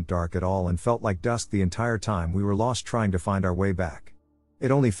 100% dark at all and felt like dusk the entire time we were lost trying to find our way back.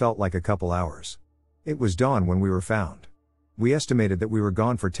 It only felt like a couple hours. It was dawn when we were found. We estimated that we were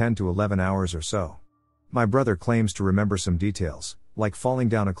gone for 10 to 11 hours or so. My brother claims to remember some details, like falling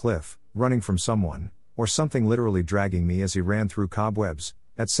down a cliff, running from someone, or something literally dragging me as he ran through cobwebs,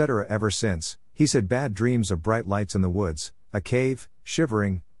 etc. Ever since, he's had bad dreams of bright lights in the woods, a cave,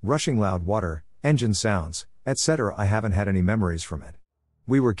 shivering, rushing loud water, engine sounds, etc. I haven't had any memories from it.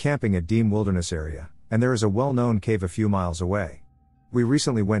 We were camping at Deem Wilderness Area, and there is a well-known cave a few miles away. We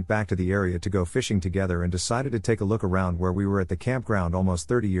recently went back to the area to go fishing together and decided to take a look around where we were at the campground almost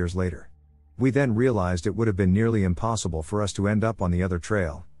 30 years later. We then realized it would have been nearly impossible for us to end up on the other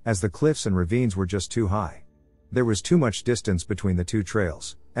trail, as the cliffs and ravines were just too high. There was too much distance between the two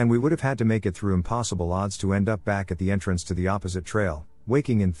trails, and we would have had to make it through impossible odds to end up back at the entrance to the opposite trail,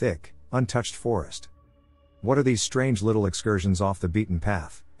 waking in thick, untouched forest. What are these strange little excursions off the beaten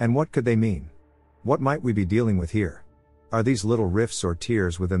path, and what could they mean? What might we be dealing with here? Are these little rifts or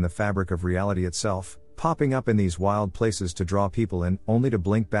tears within the fabric of reality itself, popping up in these wild places to draw people in, only to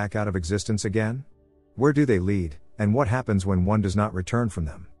blink back out of existence again? Where do they lead, and what happens when one does not return from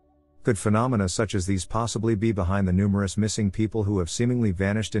them? Could phenomena such as these possibly be behind the numerous missing people who have seemingly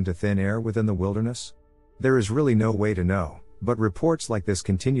vanished into thin air within the wilderness? There is really no way to know, but reports like this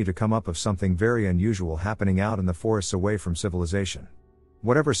continue to come up of something very unusual happening out in the forests away from civilization.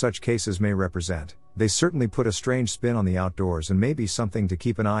 Whatever such cases may represent, they certainly put a strange spin on the outdoors and may be something to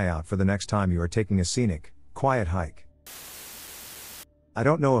keep an eye out for the next time you are taking a scenic, quiet hike. I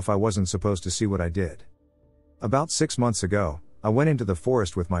don't know if I wasn't supposed to see what I did. About 6 months ago, I went into the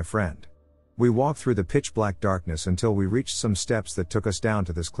forest with my friend. We walked through the pitch-black darkness until we reached some steps that took us down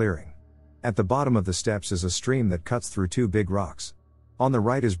to this clearing. At the bottom of the steps is a stream that cuts through two big rocks. On the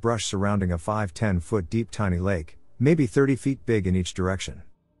right is brush surrounding a 5-10 foot deep tiny lake, maybe 30 feet big in each direction.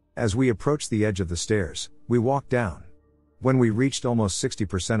 As we approached the edge of the stairs, we walked down. When we reached almost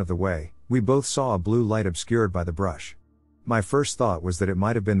 60% of the way, we both saw a blue light obscured by the brush. My first thought was that it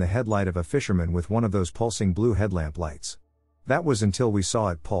might have been the headlight of a fisherman with one of those pulsing blue headlamp lights. That was until we saw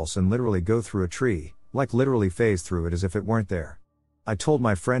it pulse and literally go through a tree, like literally phase through it as if it weren't there. I told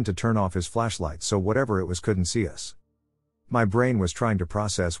my friend to turn off his flashlight so whatever it was couldn't see us. My brain was trying to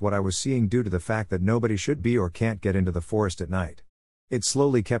process what I was seeing due to the fact that nobody should be or can't get into the forest at night. It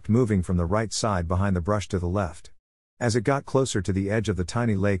slowly kept moving from the right side behind the brush to the left. As it got closer to the edge of the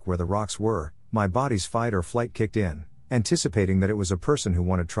tiny lake where the rocks were, my body's fight or flight kicked in, anticipating that it was a person who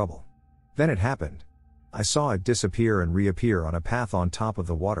wanted trouble. Then it happened. I saw it disappear and reappear on a path on top of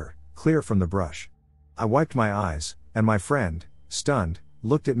the water, clear from the brush. I wiped my eyes, and my friend, stunned,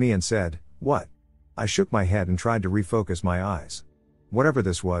 looked at me and said, "What?" I shook my head and tried to refocus my eyes. Whatever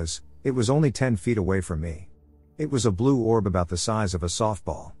this was, it was only 10 feet away from me. It was a blue orb about the size of a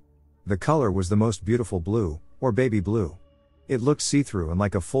softball. The color was the most beautiful blue, or baby blue. It looked see-through and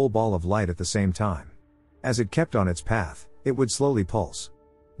like a full ball of light at the same time. As it kept on its path, it would slowly pulse.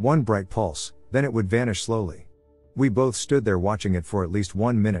 One bright pulse, then it would vanish slowly. We both stood there watching it for at least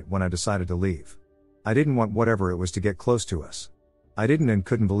 1 minute when I decided to leave. I didn't want whatever it was to get close to us. I didn't and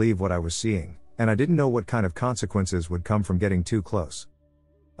couldn't believe what I was seeing, and I didn't know what kind of consequences would come from getting too close.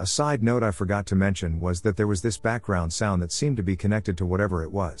 A side note I forgot to mention was that there was this background sound that seemed to be connected to whatever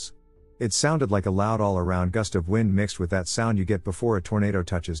it was. It sounded like a loud all-around gust of wind mixed with that sound you get before a tornado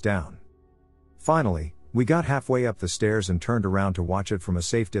touches down. Finally, we got halfway up the stairs and turned around to watch it from a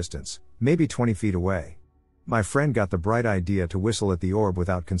safe distance, maybe 20 feet away. My friend got the bright idea to whistle at the orb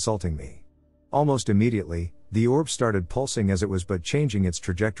without consulting me. Almost immediately, the orb started pulsing as it was but changing its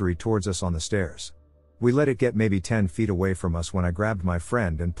trajectory towards us on the stairs. We let it get maybe 10 feet away from us when I grabbed my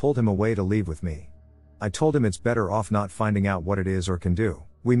friend and pulled him away to leave with me. I told him it's better off not finding out what it is or can do.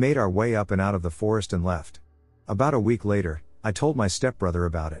 We made our way up and out of the forest and left. About a week later, I told my stepbrother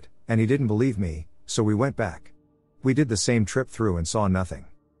about it, and he didn't believe me, so we went back. We did the same trip through and saw nothing.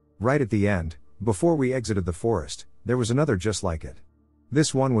 Right at the end, before we exited the forest, there was another just like it.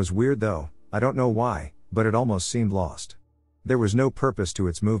 This one was weird though, I don't know why, but it almost seemed lost. There was no purpose to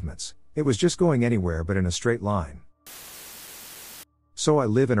its movements, it was just going anywhere but in a straight line. So I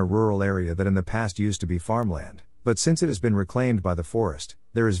live in a rural area that in the past used to be farmland, but since it has been reclaimed by the forest,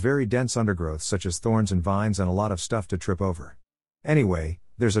 there is very dense undergrowth such as thorns and vines and a lot of stuff to trip over. Anyway,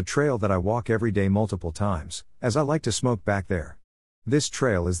 there's a trail that I walk every day multiple times, as I like to smoke back there. This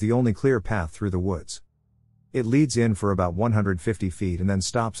trail is the only clear path through the woods. It leads in for about 150 feet and then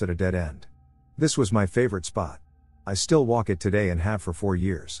stops at a dead end. This was my favorite spot. I still walk it today and have for 4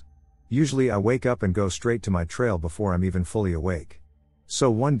 years. Usually I wake up and go straight to my trail before I'm even fully awake.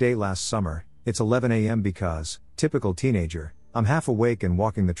 So one day last summer, it's 11 a.m. because, typical teenager, I'm half awake and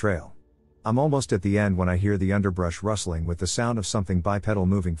walking the trail. I'm almost at the end when I hear the underbrush rustling with the sound of something bipedal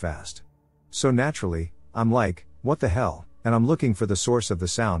moving fast. So naturally, I'm like, what the hell, and I'm looking for the source of the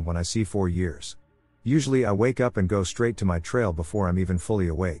sound when I see 4 years. Usually I wake up and go straight to my trail before I'm even fully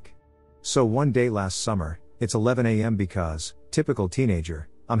awake. So one day last summer, it's 11 a.m. because, typical teenager,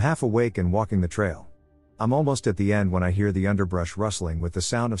 I'm half awake and walking the trail. I'm almost at the end when I hear the underbrush rustling with the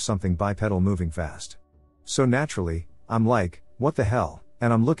sound of something bipedal moving fast. So naturally, I'm like, what the hell,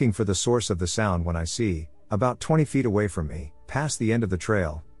 and I'm looking for the source of the sound when I see, about 20 feet away from me, past the end of the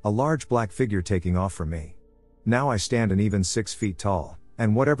trail, a large black figure taking off from me. Now I stand an even 6 feet tall,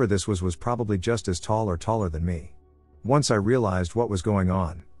 and whatever this was probably just as tall or taller than me. Once I realized what was going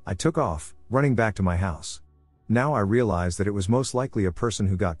on, I took off, running back to my house. Now I realize that it was most likely a person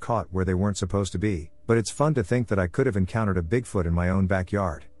who got caught where they weren't supposed to be, but it's fun to think that I could have encountered a Bigfoot in my own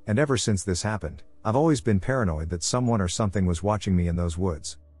backyard, and ever since this happened, I've always been paranoid that someone or something was watching me in those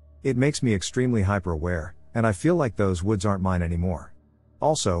woods. It makes me extremely hyper-aware, and I feel like those woods aren't mine anymore.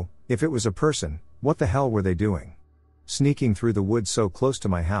 Also, if it was a person, what the hell were they doing? Sneaking through the woods so close to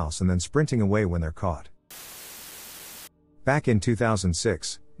my house and then sprinting away when they're caught. Back in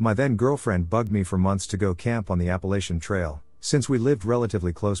 2006, my then girlfriend bugged me for months to go camp on the Appalachian Trail, since we lived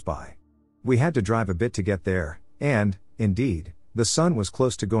relatively close by. We had to drive a bit to get there, and, indeed, the sun was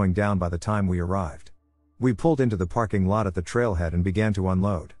close to going down by the time we arrived. We pulled into the parking lot at the trailhead and began to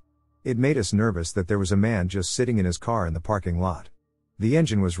unload. It made us nervous that there was a man just sitting in his car in the parking lot. The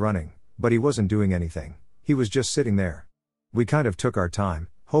engine was running, but he wasn't doing anything, he was just sitting there. We kind of took our time,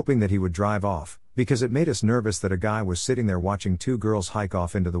 hoping that he would drive off, because it made us nervous that a guy was sitting there watching two girls hike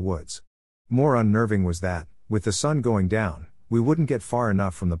off into the woods. More unnerving was that, with the sun going down, we wouldn't get far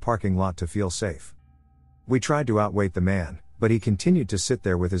enough from the parking lot to feel safe. We tried to outwait the man, but he continued to sit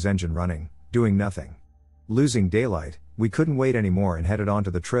there with his engine running, doing nothing. Losing daylight, we couldn't wait anymore and headed onto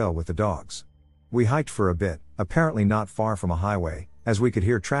the trail with the dogs. We hiked for a bit, apparently not far from a highway, as we could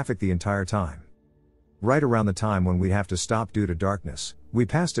hear traffic the entire time. Right around the time when we'd have to stop due to darkness, we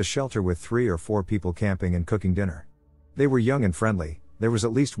passed a shelter with 3 or 4 people camping and cooking dinner. They were young and friendly, there was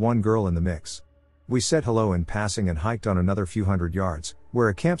at least one girl in the mix. We said hello in passing and hiked on another few hundred yards, where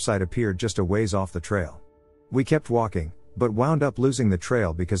a campsite appeared just a ways off the trail. We kept walking, but wound up losing the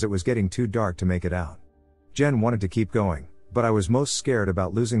trail because it was getting too dark to make it out. Jen wanted to keep going, but I was most scared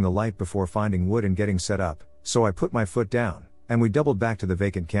about losing the light before finding wood and getting set up, so I put my foot down, and we doubled back to the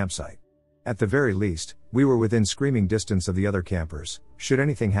vacant campsite. At the very least, we were within screaming distance of the other campers, should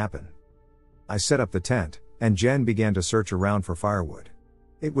anything happen. I set up the tent, and Jen began to search around for firewood.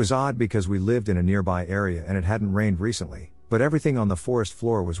 It was odd because we lived in a nearby area and it hadn't rained recently, but everything on the forest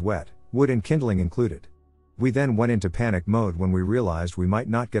floor was wet, wood and kindling included. We then went into panic mode when we realized we might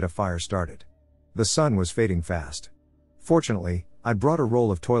not get a fire started. The sun was fading fast. Fortunately, I'd brought a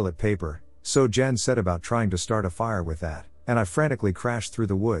roll of toilet paper, so Jen set about trying to start a fire with that, and I frantically crashed through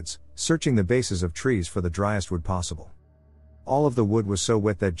the woods, searching the bases of trees for the driest wood possible. All of the wood was so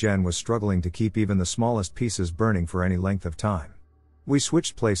wet that Jen was struggling to keep even the smallest pieces burning for any length of time. We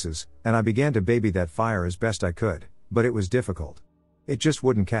switched places, and I began to baby that fire as best I could, but it was difficult. It just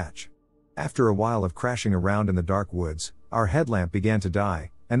wouldn't catch. After a while of crashing around in the dark woods, our headlamp began to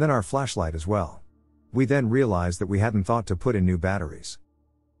die, and then our flashlight as well. We then realized that we hadn't thought to put in new batteries.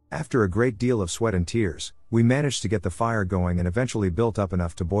 After a great deal of sweat and tears, we managed to get the fire going and eventually built up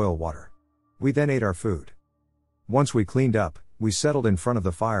enough to boil water. We then ate our food. Once we cleaned up, we settled in front of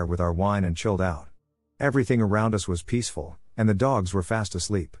the fire with our wine and chilled out. Everything around us was peaceful, and the dogs were fast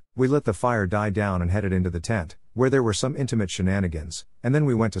asleep. We let the fire die down and headed into the tent, where there were some intimate shenanigans, and then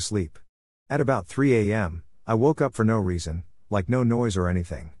we went to sleep. At about 3 a.m., I woke up for no reason, like no noise or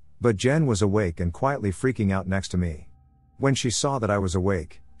anything, but Jen was awake and quietly freaking out next to me. When she saw that I was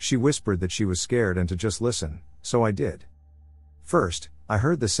awake, she whispered that she was scared and to just listen, so I did. First, I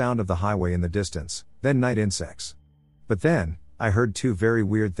heard the sound of the highway in the distance, then night insects. But then, I heard 2 very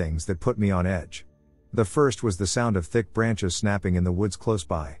weird things that put me on edge. The first was the sound of thick branches snapping in the woods close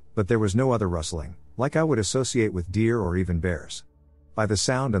by, but there was no other rustling, like I would associate with deer or even bears. By the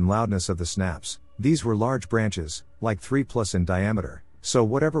sound and loudness of the snaps, these were large branches, like 3+ in diameter, so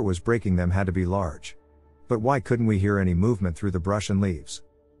whatever was breaking them had to be large. But why couldn't we hear any movement through the brush and leaves?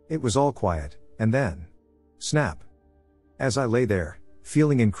 It was all quiet, and then, snap. As I lay there,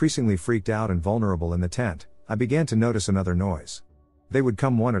 feeling increasingly freaked out and vulnerable in the tent, I began to notice another noise. They would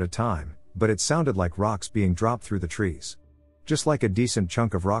come one at a time, but it sounded like rocks being dropped through the trees. Just like a decent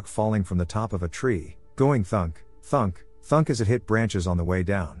chunk of rock falling from the top of a tree, going thunk, thunk, thunk as it hit branches on the way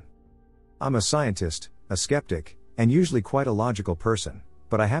down. I'm a scientist, a skeptic, and usually quite a logical person,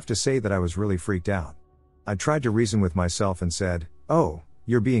 but I have to say that I was really freaked out. I tried to reason with myself and said, "Oh,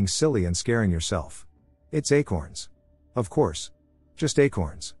 you're being silly and scaring yourself. It's acorns. Of course. Just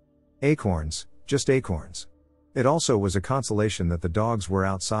acorns. Acorns, just acorns." It also was a consolation that the dogs were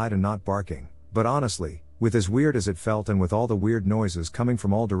outside and not barking, but honestly, with as weird as it felt and with all the weird noises coming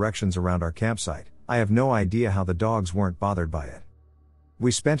from all directions around our campsite, I have no idea how the dogs weren't bothered by it.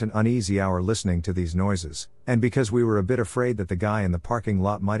 We spent an uneasy hour listening to these noises, and because we were a bit afraid that the guy in the parking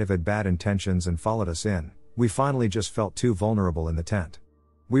lot might have had bad intentions and followed us in, we finally just felt too vulnerable in the tent.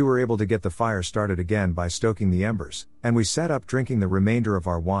 We were able to get the fire started again by stoking the embers, and we sat up drinking the remainder of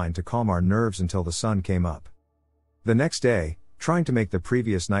our wine to calm our nerves until the sun came up. The next day, trying to make the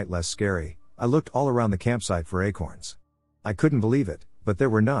previous night less scary, I looked all around the campsite for acorns. I couldn't believe it, but there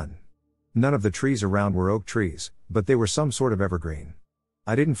were none. None of the trees around were oak trees, but they were some sort of evergreen.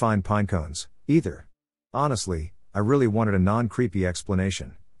 I didn't find pine cones, either. Honestly, I really wanted a non-creepy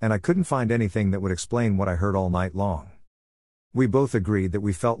explanation, and I couldn't find anything that would explain what I heard all night long. We both agreed that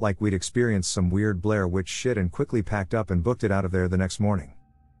we felt like we'd experienced some weird Blair Witch shit and quickly packed up and booked it out of there the next morning.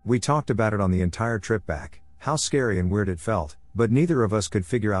 We talked about it on the entire trip back, how scary and weird it felt, but neither of us could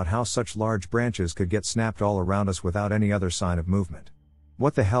figure out how such large branches could get snapped all around us without any other sign of movement.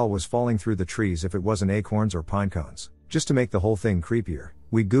 What the hell was falling through the trees if it wasn't acorns or pine cones? Just to make the whole thing creepier,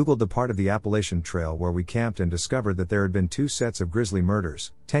 we Googled the part of the Appalachian Trail where we camped and discovered that there had been 2 sets of grisly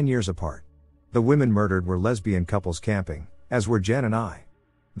murders, 10 years apart. The women murdered were lesbian couples camping, as were Jen and I.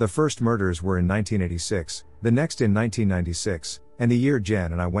 The first murders were in 1986, the next in 1996, and the year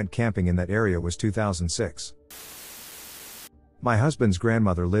Jen and I went camping in that area was 2006. My husband's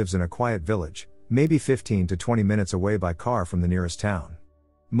grandmother lives in a quiet village, maybe 15 to 20 minutes away by car from the nearest town.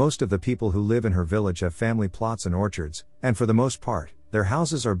 Most of the people who live in her village have family plots and orchards, and for the most part, their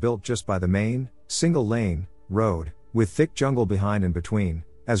houses are built just by the main, single-lane, road, with thick jungle behind and between,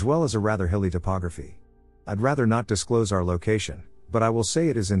 as well as a rather hilly topography. I'd rather not disclose our location, but I will say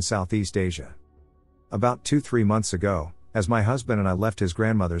it is in Southeast Asia. About 2-3 months ago, as my husband and I left his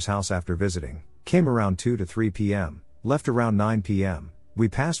grandmother's house after visiting, came around 2 to 3 p.m., left around 9 p.m., we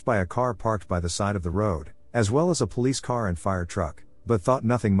passed by a car parked by the side of the road, as well as a police car and fire truck, but thought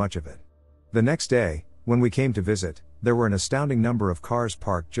nothing much of it. The next day, when we came to visit, there were an astounding number of cars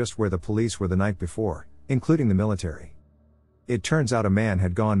parked just where the police were the night before, including the military. It turns out a man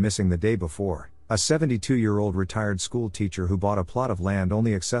had gone missing the day before, a 72-year-old retired school teacher who bought a plot of land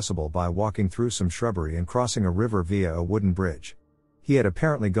only accessible by walking through some shrubbery and crossing a river via a wooden bridge. He had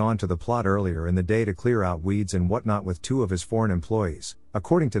apparently gone to the plot earlier in the day to clear out weeds and whatnot with 2 of his foreign employees.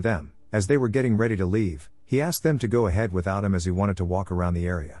 According to them, as they were getting ready to leave, he asked them to go ahead without him as he wanted to walk around the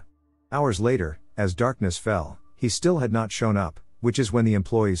area. Hours later, as darkness fell, he still had not shown up, which is when the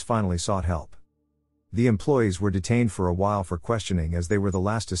employees finally sought help. The employees were detained for a while for questioning as they were the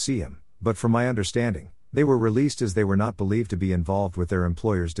last to see him, but from my understanding, they were released as they were not believed to be involved with their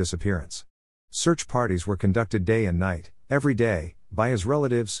employer's disappearance. Search parties were conducted day and night, every day, by his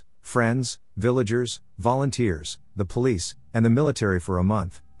relatives, friends, villagers, volunteers, the police, and the military for a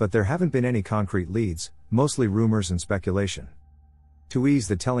month, but there haven't been any concrete leads, mostly rumors and speculation. To ease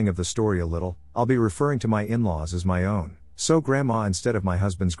the telling of the story a little, I'll be referring to my in-laws as my own, so grandma instead of my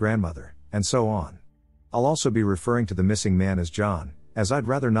husband's grandmother, and so on. I'll also be referring to the missing man as John, as I'd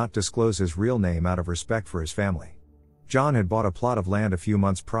rather not disclose his real name out of respect for his family. John had bought a plot of land a few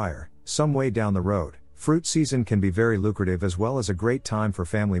months prior, some way down the road. Fruit season can be very lucrative as well as a great time for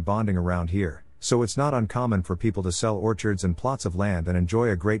family bonding around here, so it's not uncommon for people to sell orchards and plots of land and enjoy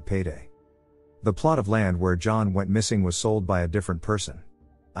a great payday. The plot of land where John went missing was sold by a different person.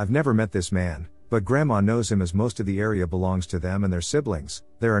 I've never met this man, but grandma knows him as most of the area belongs to them and their siblings.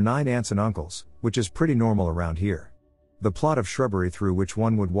 There are 9 aunts and uncles, which is pretty normal around here. The plot of shrubbery through which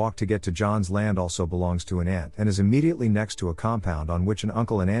one would walk to get to John's land also belongs to an aunt and is immediately next to a compound on which an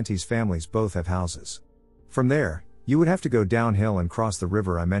uncle and auntie's families both have houses. From there, you would have to go downhill and cross the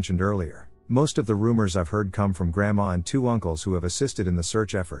river I mentioned earlier. Most of the rumors I've heard come from grandma and 2 uncles who have assisted in the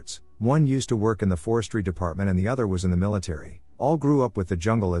search efforts. One used to work in the forestry department and the other was in the military. All grew up with the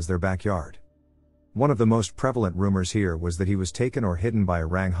jungle as their backyard. One of the most prevalent rumors here was that he was taken or hidden by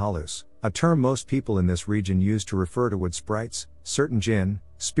orang halus, a term most people in this region use to refer to wood sprites, certain jinn,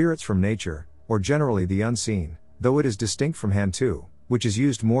 spirits from nature, or generally the unseen, though it is distinct from hantu, which is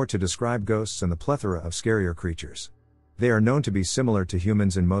used more to describe ghosts and the plethora of scarier creatures. They are known to be similar to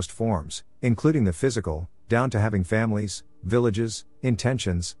humans in most forms, including the physical, down to having families, villages,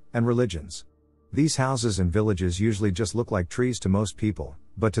 intentions, and religions. These houses and villages usually just look like trees to most people,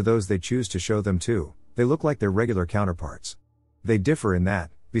 but to those they choose to show them to, they look like their regular counterparts. They differ in that,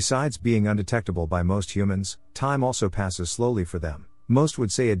 besides being undetectable by most humans, time also passes slowly for them. Most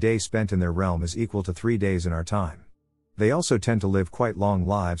would say a day spent in their realm is equal to 3 days in our time. They also tend to live quite long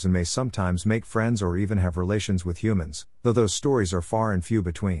lives and may sometimes make friends or even have relations with humans, though those stories are far and few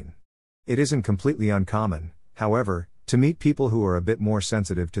between. It isn't completely uncommon, however, to meet people who are a bit more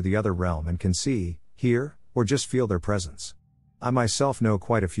sensitive to the other realm and can see, hear, or just feel their presence. I myself know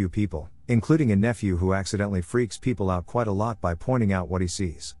quite a few people, including a nephew who accidentally freaks people out quite a lot by pointing out what he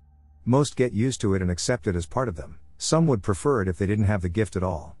sees. Most get used to it and accept it as part of them. Some would prefer it if they didn't have the gift at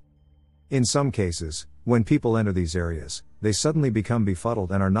all. In some cases, When people enter these areas, they suddenly become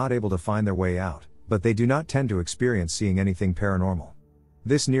befuddled and are not able to find their way out, but they do not tend to experience seeing anything paranormal.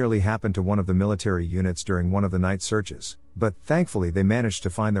 This nearly happened to one of the military units during one of the night searches, but thankfully they managed to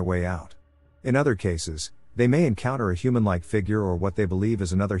find their way out. In other cases, they may encounter a human-like figure or what they believe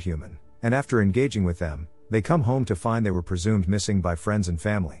is another human, and after engaging with them, they come home to find they were presumed missing by friends and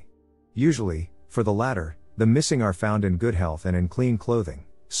family. Usually, for the latter, the missing are found in good health and in clean clothing,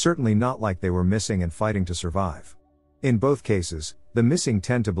 certainly not like they were missing and fighting to survive. In both cases, the missing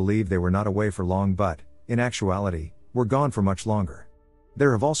tend to believe they were not away for long but, in actuality, were gone for much longer.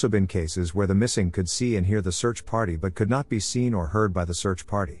 There have also been cases where the missing could see and hear the search party but could not be seen or heard by the search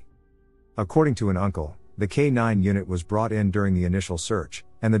party. According to an uncle, the K9 unit was brought in during the initial search,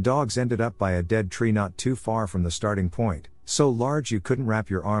 and the dogs ended up by a dead tree not too far from the starting point, so large you couldn't wrap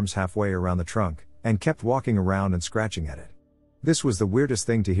your arms halfway around the trunk, and kept walking around and scratching at it. This was the weirdest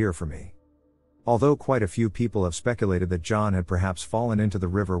thing to hear for me. Although quite a few people have speculated that John had perhaps fallen into the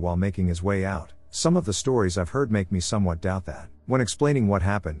river while making his way out, some of the stories I've heard make me somewhat doubt that. When explaining what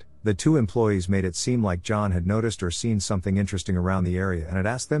happened, the two employees made it seem like John had noticed or seen something interesting around the area and had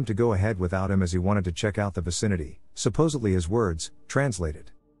asked them to go ahead without him as he wanted to check out the vicinity, supposedly his words,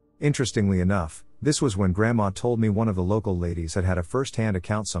 translated. Interestingly enough, this was when Grandma told me one of the local ladies had had a first-hand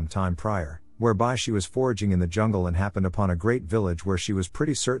account some time prior, whereby she was foraging in the jungle and happened upon a great village where she was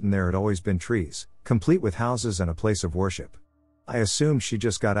pretty certain there had always been trees, complete with houses and a place of worship. I assumed she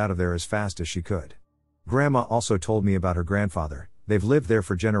just got out of there as fast as she could. Grandma also told me about her grandfather, they've lived there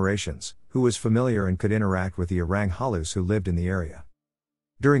for generations, who was familiar and could interact with the orang halus who lived in the area.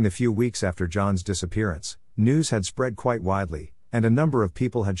 During the few weeks after John's disappearance, news had spread quite widely, and a number of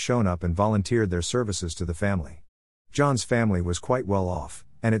people had shown up and volunteered their services to the family. John's family was quite well off,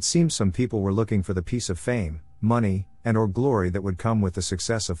 and it seemed some people were looking for the piece of fame, money, and/or glory that would come with the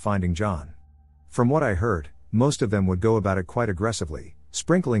success of finding John. From what I heard, most of them would go about it quite aggressively,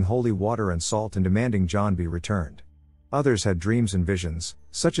 sprinkling holy water and salt and demanding John be returned. Others had dreams and visions,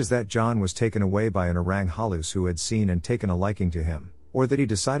 such as that John was taken away by an orang halus who had seen and taken a liking to him, or that he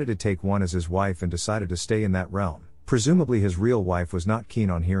decided to take one as his wife and decided to stay in that realm. Presumably his real wife was not keen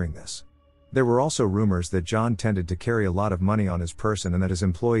on hearing this. There were also rumors that John tended to carry a lot of money on his person and that his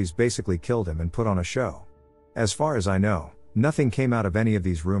employees basically killed him and put on a show. As far as I know, nothing came out of any of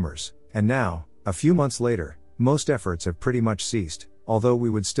these rumors, and now, a few months later, most efforts have pretty much ceased, although we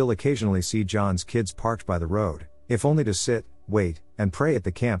would still occasionally see John's kids parked by the road, if only to sit, wait, and pray at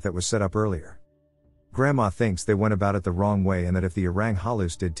the camp that was set up earlier. Grandma thinks they went about it the wrong way and that if the orang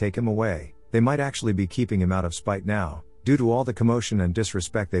halus did take him away, they might actually be keeping him out of spite now, due to all the commotion and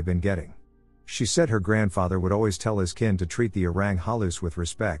disrespect they've been getting. She said her grandfather would always tell his kin to treat the orang halus with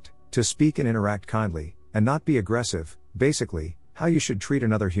respect, to speak and interact kindly, and not be aggressive, basically, how you should treat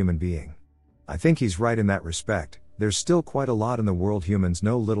another human being. I think he's right in that respect. There's still quite a lot in the world humans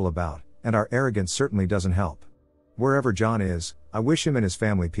know little about, and our arrogance certainly doesn't help. Wherever John is, I wish him and his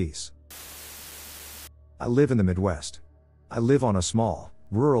family peace. I live in the Midwest. I live on a small,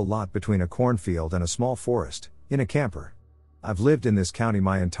 rural lot between a cornfield and a small forest, in a camper. I've lived in this county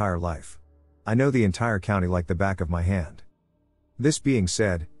my entire life. I know the entire county like the back of my hand. This being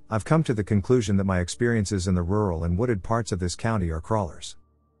said, I've come to the conclusion that my experiences in the rural and wooded parts of this county are crawlers.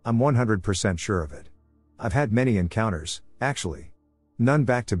 I'm 100% sure of it. I've had many encounters, actually. None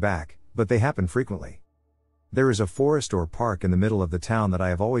back to back, but they happen frequently. There is a forest or park in the middle of the town that I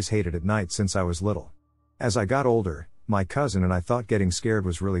have always hated at night since I was little. As I got older, my cousin and I thought getting scared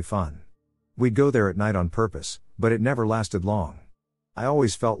was really fun. We'd go there at night on purpose, but it never lasted long. I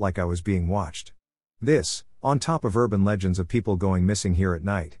always felt like I was being watched. This, on top of urban legends of people going missing here at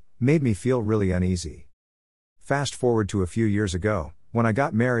night, made me feel really uneasy. Fast forward to a few years ago, when I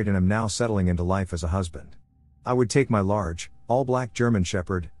got married and am now settling into life as a husband. I would take my large, all-black German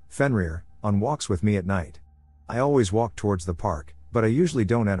Shepherd, Fenrir, on walks with me at night. I always walk towards the park, but I usually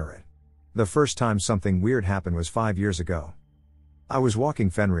don't enter it. The first time something weird happened was 5 years ago. I was walking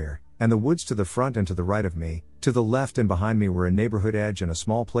Fenrir, and the woods to the front and to the right of me, to the left and behind me were a neighborhood edge and a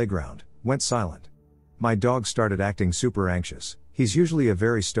small playground, went silent. My dog started acting super anxious. He's usually a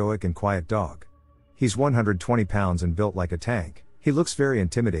very stoic and quiet dog. He's 120 pounds and built like a tank. He looks very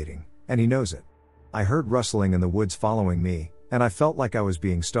intimidating, and he knows it. I heard rustling in the woods following me, and I felt like I was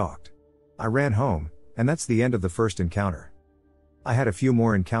being stalked. I ran home, and that's the end of the first encounter. I had a few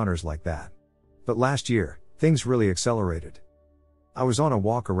more encounters like that. But last year, things really accelerated. I was on a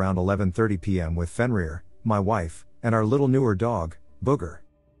walk around 11:30 p.m. with Fenrir, my wife, and our little newer dog, Booger.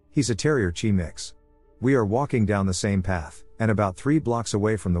 He's a terrier Chi mix. We are walking down the same path, and about 3 blocks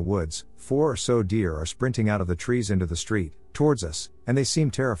away from the woods, 4 or so deer are sprinting out of the trees into the street, towards us, and they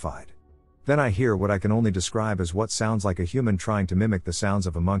seem terrified. Then I hear what I can only describe as what sounds like a human trying to mimic the sounds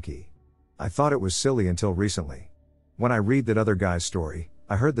of a monkey. I thought it was silly until recently. When I read that other guy's story,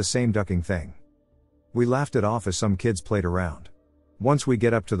 I heard the same ducking thing. We laughed it off as some kids played around. Once we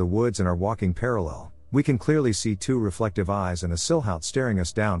get up to the woods and are walking parallel, we can clearly see two reflective eyes and a silhouette staring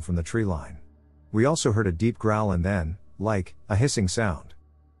us down from the tree line. We also heard a deep growl and then, like, a hissing sound.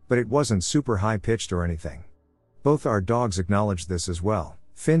 But it wasn't super high-pitched or anything. Both our dogs acknowledged this as well.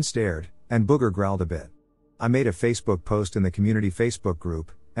 Finn stared, and Booger growled a bit. I made a Facebook post in the community Facebook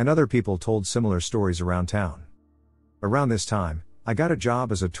group, and other people told similar stories around town. Around this time, I got a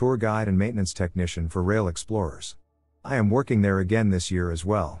job as a tour guide and maintenance technician for Rail Explorers. I am working there again this year as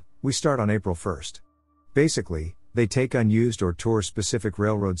well. We start on April 1st. Basically, they take unused or tour-specific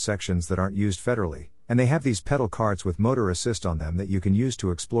railroad sections that aren't used federally, and they have these pedal carts with motor assist on them that you can use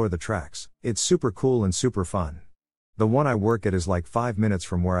to explore the tracks. It's super cool and super fun. The one I work at is like 5 minutes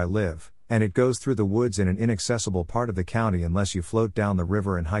from where I live, and it goes through the woods in an inaccessible part of the county unless you float down the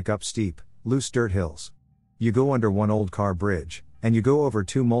river and hike up steep, loose dirt hills. You go under one old car bridge, and you go over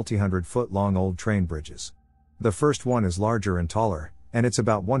two multi-hundred-foot-long old train bridges. The first one is larger and taller, and it's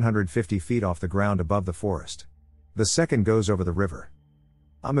about 150 feet off the ground above the forest. The second goes over the river.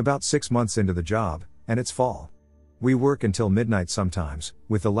 I'm about 6 months into the job, and it's fall. We work until midnight sometimes,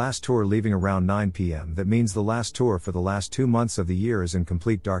 with the last tour leaving around 9 p.m. That means the last tour for the last 2 months of the year is in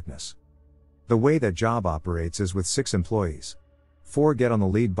complete darkness. The way that job operates is with 6 employees. 4 get on the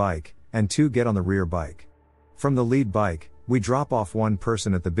lead bike, and 2 get on the rear bike. From the lead bike, we drop off one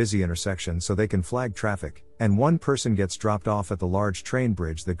person at the busy intersection so they can flag traffic, and one person gets dropped off at the large train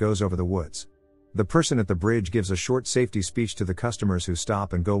bridge that goes over the woods. The person at the bridge gives a short safety speech to the customers who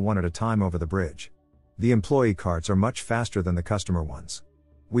stop and go one at a time over the bridge. The employee carts are much faster than the customer ones.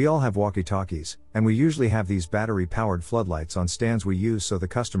 We all have walkie-talkies, and we usually have these battery-powered floodlights on stands we use so the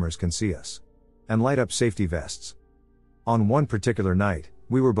customers can see us. And light up safety vests. On one particular night,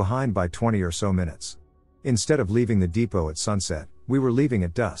 we were behind by 20 or so minutes. Instead of leaving the depot at sunset, we were leaving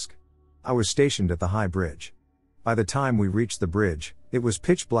at dusk. I was stationed at the high bridge. By the time we reached the bridge, it was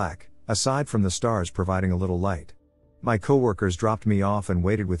pitch black, aside from the stars providing a little light. My coworkers dropped me off and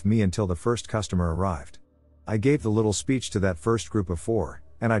waited with me until the first customer arrived. I gave the little speech to that first group of 4,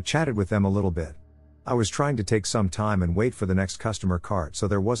 and I chatted with them a little bit. I was trying to take some time and wait for the next customer cart so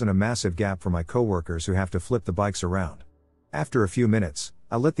there wasn't a massive gap for my coworkers who have to flip the bikes around. After a few minutes,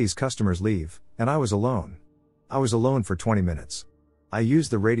 I let these customers leave, and I was alone. I was alone for 20 minutes. I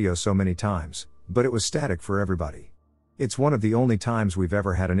used the radio so many times, but it was static for everybody. It's one of the only times we've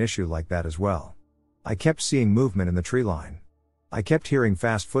ever had an issue like that as well. I kept seeing movement in the tree line. I kept hearing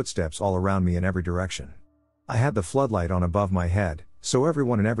fast footsteps all around me in every direction. I had the floodlight on above my head, so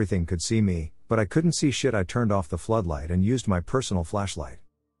everyone and everything could see me, but I couldn't see shit. I turned off the floodlight and used my personal flashlight.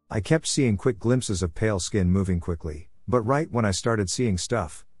 I kept seeing quick glimpses of pale skin moving quickly, but right when I started seeing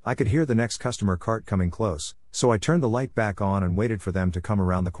stuff, I could hear the next customer cart coming close, so I turned the light back on and waited for them to come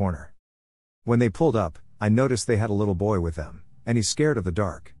around the corner. When they pulled up, I noticed they had a little boy with them, and he's scared of the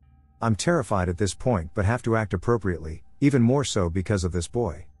dark. I'm terrified at this point but have to act appropriately, even more so because of this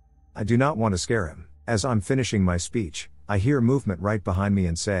boy. I do not want to scare him. As I'm finishing my speech, I hear movement right behind me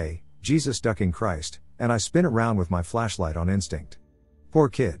and say, "Jesus ducking Christ," and I spin around with my flashlight on instinct. Poor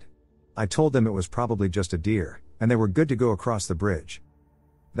kid. I told them it was probably just a deer, and they were good to go across the bridge.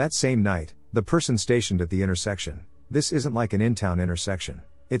 That same night, the person stationed at the intersection, this isn't like an in-town intersection,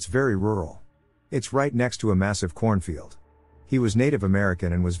 it's very rural. It's right next to a massive cornfield. He was Native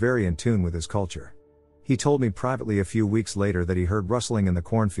American and was very in tune with his culture. He told me privately a few weeks later that he heard rustling in the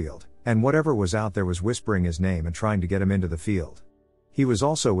cornfield, and whatever was out there was whispering his name and trying to get him into the field. He was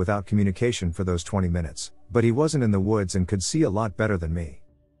also without communication for those 20 minutes, but he wasn't in the woods and could see a lot better than me.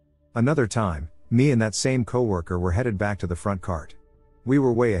 Another time, me and that same coworker were headed back to the front cart. We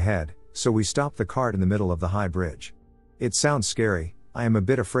were way ahead, so we stopped the cart in the middle of the high bridge. It sounds scary, I am a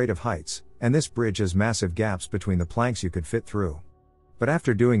bit afraid of heights, and this bridge has massive gaps between the planks you could fit through. But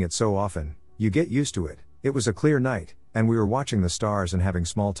after doing it so often, you get used to it. It was a clear night, and we were watching the stars and having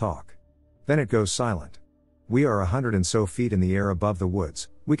small talk. Then it goes silent. We are 100 and so feet in the air above the woods,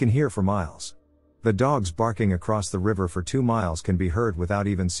 we can hear for miles. The dogs barking across the river for 2 miles can be heard without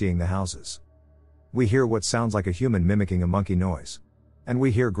even seeing the houses. We hear what sounds like a human mimicking a monkey noise. And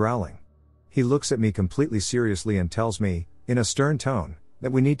we hear growling. He looks at me completely seriously and tells me, in a stern tone,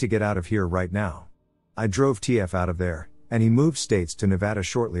 that we need to get out of here right now. I drove TF out of there, and he moved states to Nevada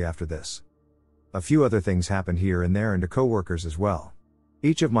shortly after this. A few other things happened here and there and to coworkers as well.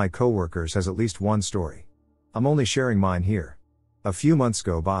 Each of my coworkers has at least one story. I'm only sharing mine here. A few months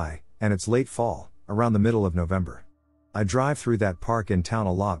go by, and it's late fall, around the middle of November. I drive through that park in town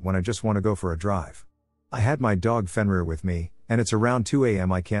a lot when I just want to go for a drive. I had my dog Fenrir with me, and it's around 2 a.m.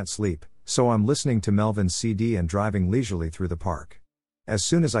 I can't sleep, so I'm listening to Melvin's CD and driving leisurely through the park. As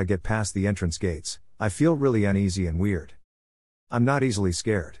soon as I get past the entrance gates, I feel really uneasy and weird. I'm not easily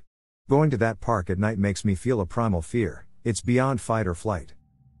scared. Going to that park at night makes me feel a primal fear. It's beyond fight or flight.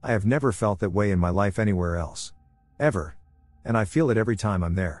 I have never felt that way in my life anywhere else. Ever. And I feel it every time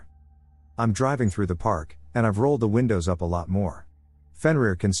I'm there. I'm driving through the park, and I've rolled the windows up a lot more.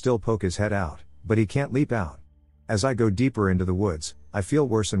 Fenrir can still poke his head out, but he can't leap out. As I go deeper into the woods, I feel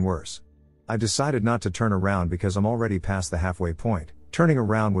worse and worse. I decided not to turn around because I'm already past the halfway point. Turning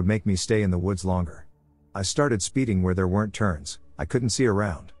around would make me stay in the woods longer. I started speeding where there weren't turns. I couldn't see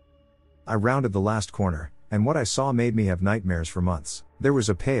around. I rounded the last corner, and what I saw made me have nightmares for months. There was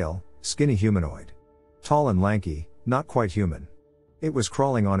a pale, skinny humanoid. Tall and lanky, not quite human. It was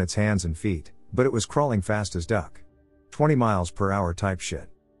crawling on its hands and feet, but it was crawling fast as duck. 20 miles per hour type shit.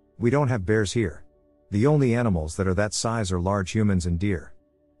 We don't have bears here. The only animals that are that size are large humans and deer.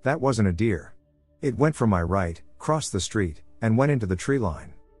 That wasn't a deer. It went from my right, crossed the street, and went into the tree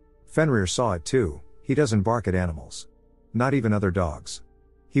line. Fenrir saw it too. He doesn't bark at animals. Not even other dogs.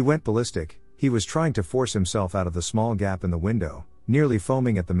 He went ballistic. He was trying to force himself out of the small gap in the window, nearly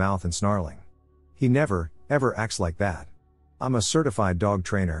foaming at the mouth and snarling. He never, ever acts like that. I'm a certified dog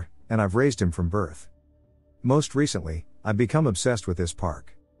trainer, and I've raised him from birth. Most recently, I've become obsessed with this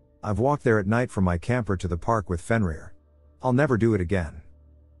park. I've walked there at night from my camper to the park with Fenrir. I'll never do it again.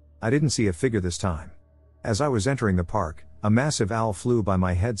 I didn't see a figure this time. As I was entering the park, a massive owl flew by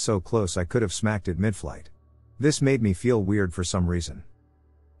my head so close I could have smacked it mid-flight. This made me feel weird for some reason.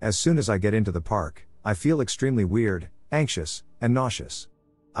 As soon as I get into the park, I feel extremely weird, anxious, and nauseous.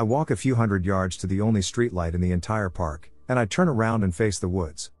 I walk a few hundred yards to the only streetlight in the entire park, and I turn around and face the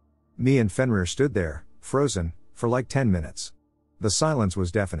woods. Me and Fenrir stood there, frozen, for like 10 minutes. The silence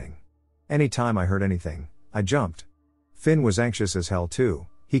was deafening. Any time I heard anything, I jumped. Finn was anxious as hell too.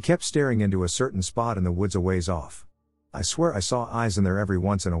 He kept staring into a certain spot in the woods a ways off. I swear I saw eyes in there every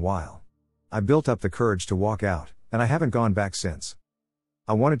once in a while. I built up the courage to walk out, and I haven't gone back since.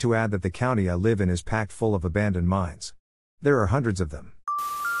 I wanted to add that the county I live in is packed full of abandoned mines. There are hundreds of them.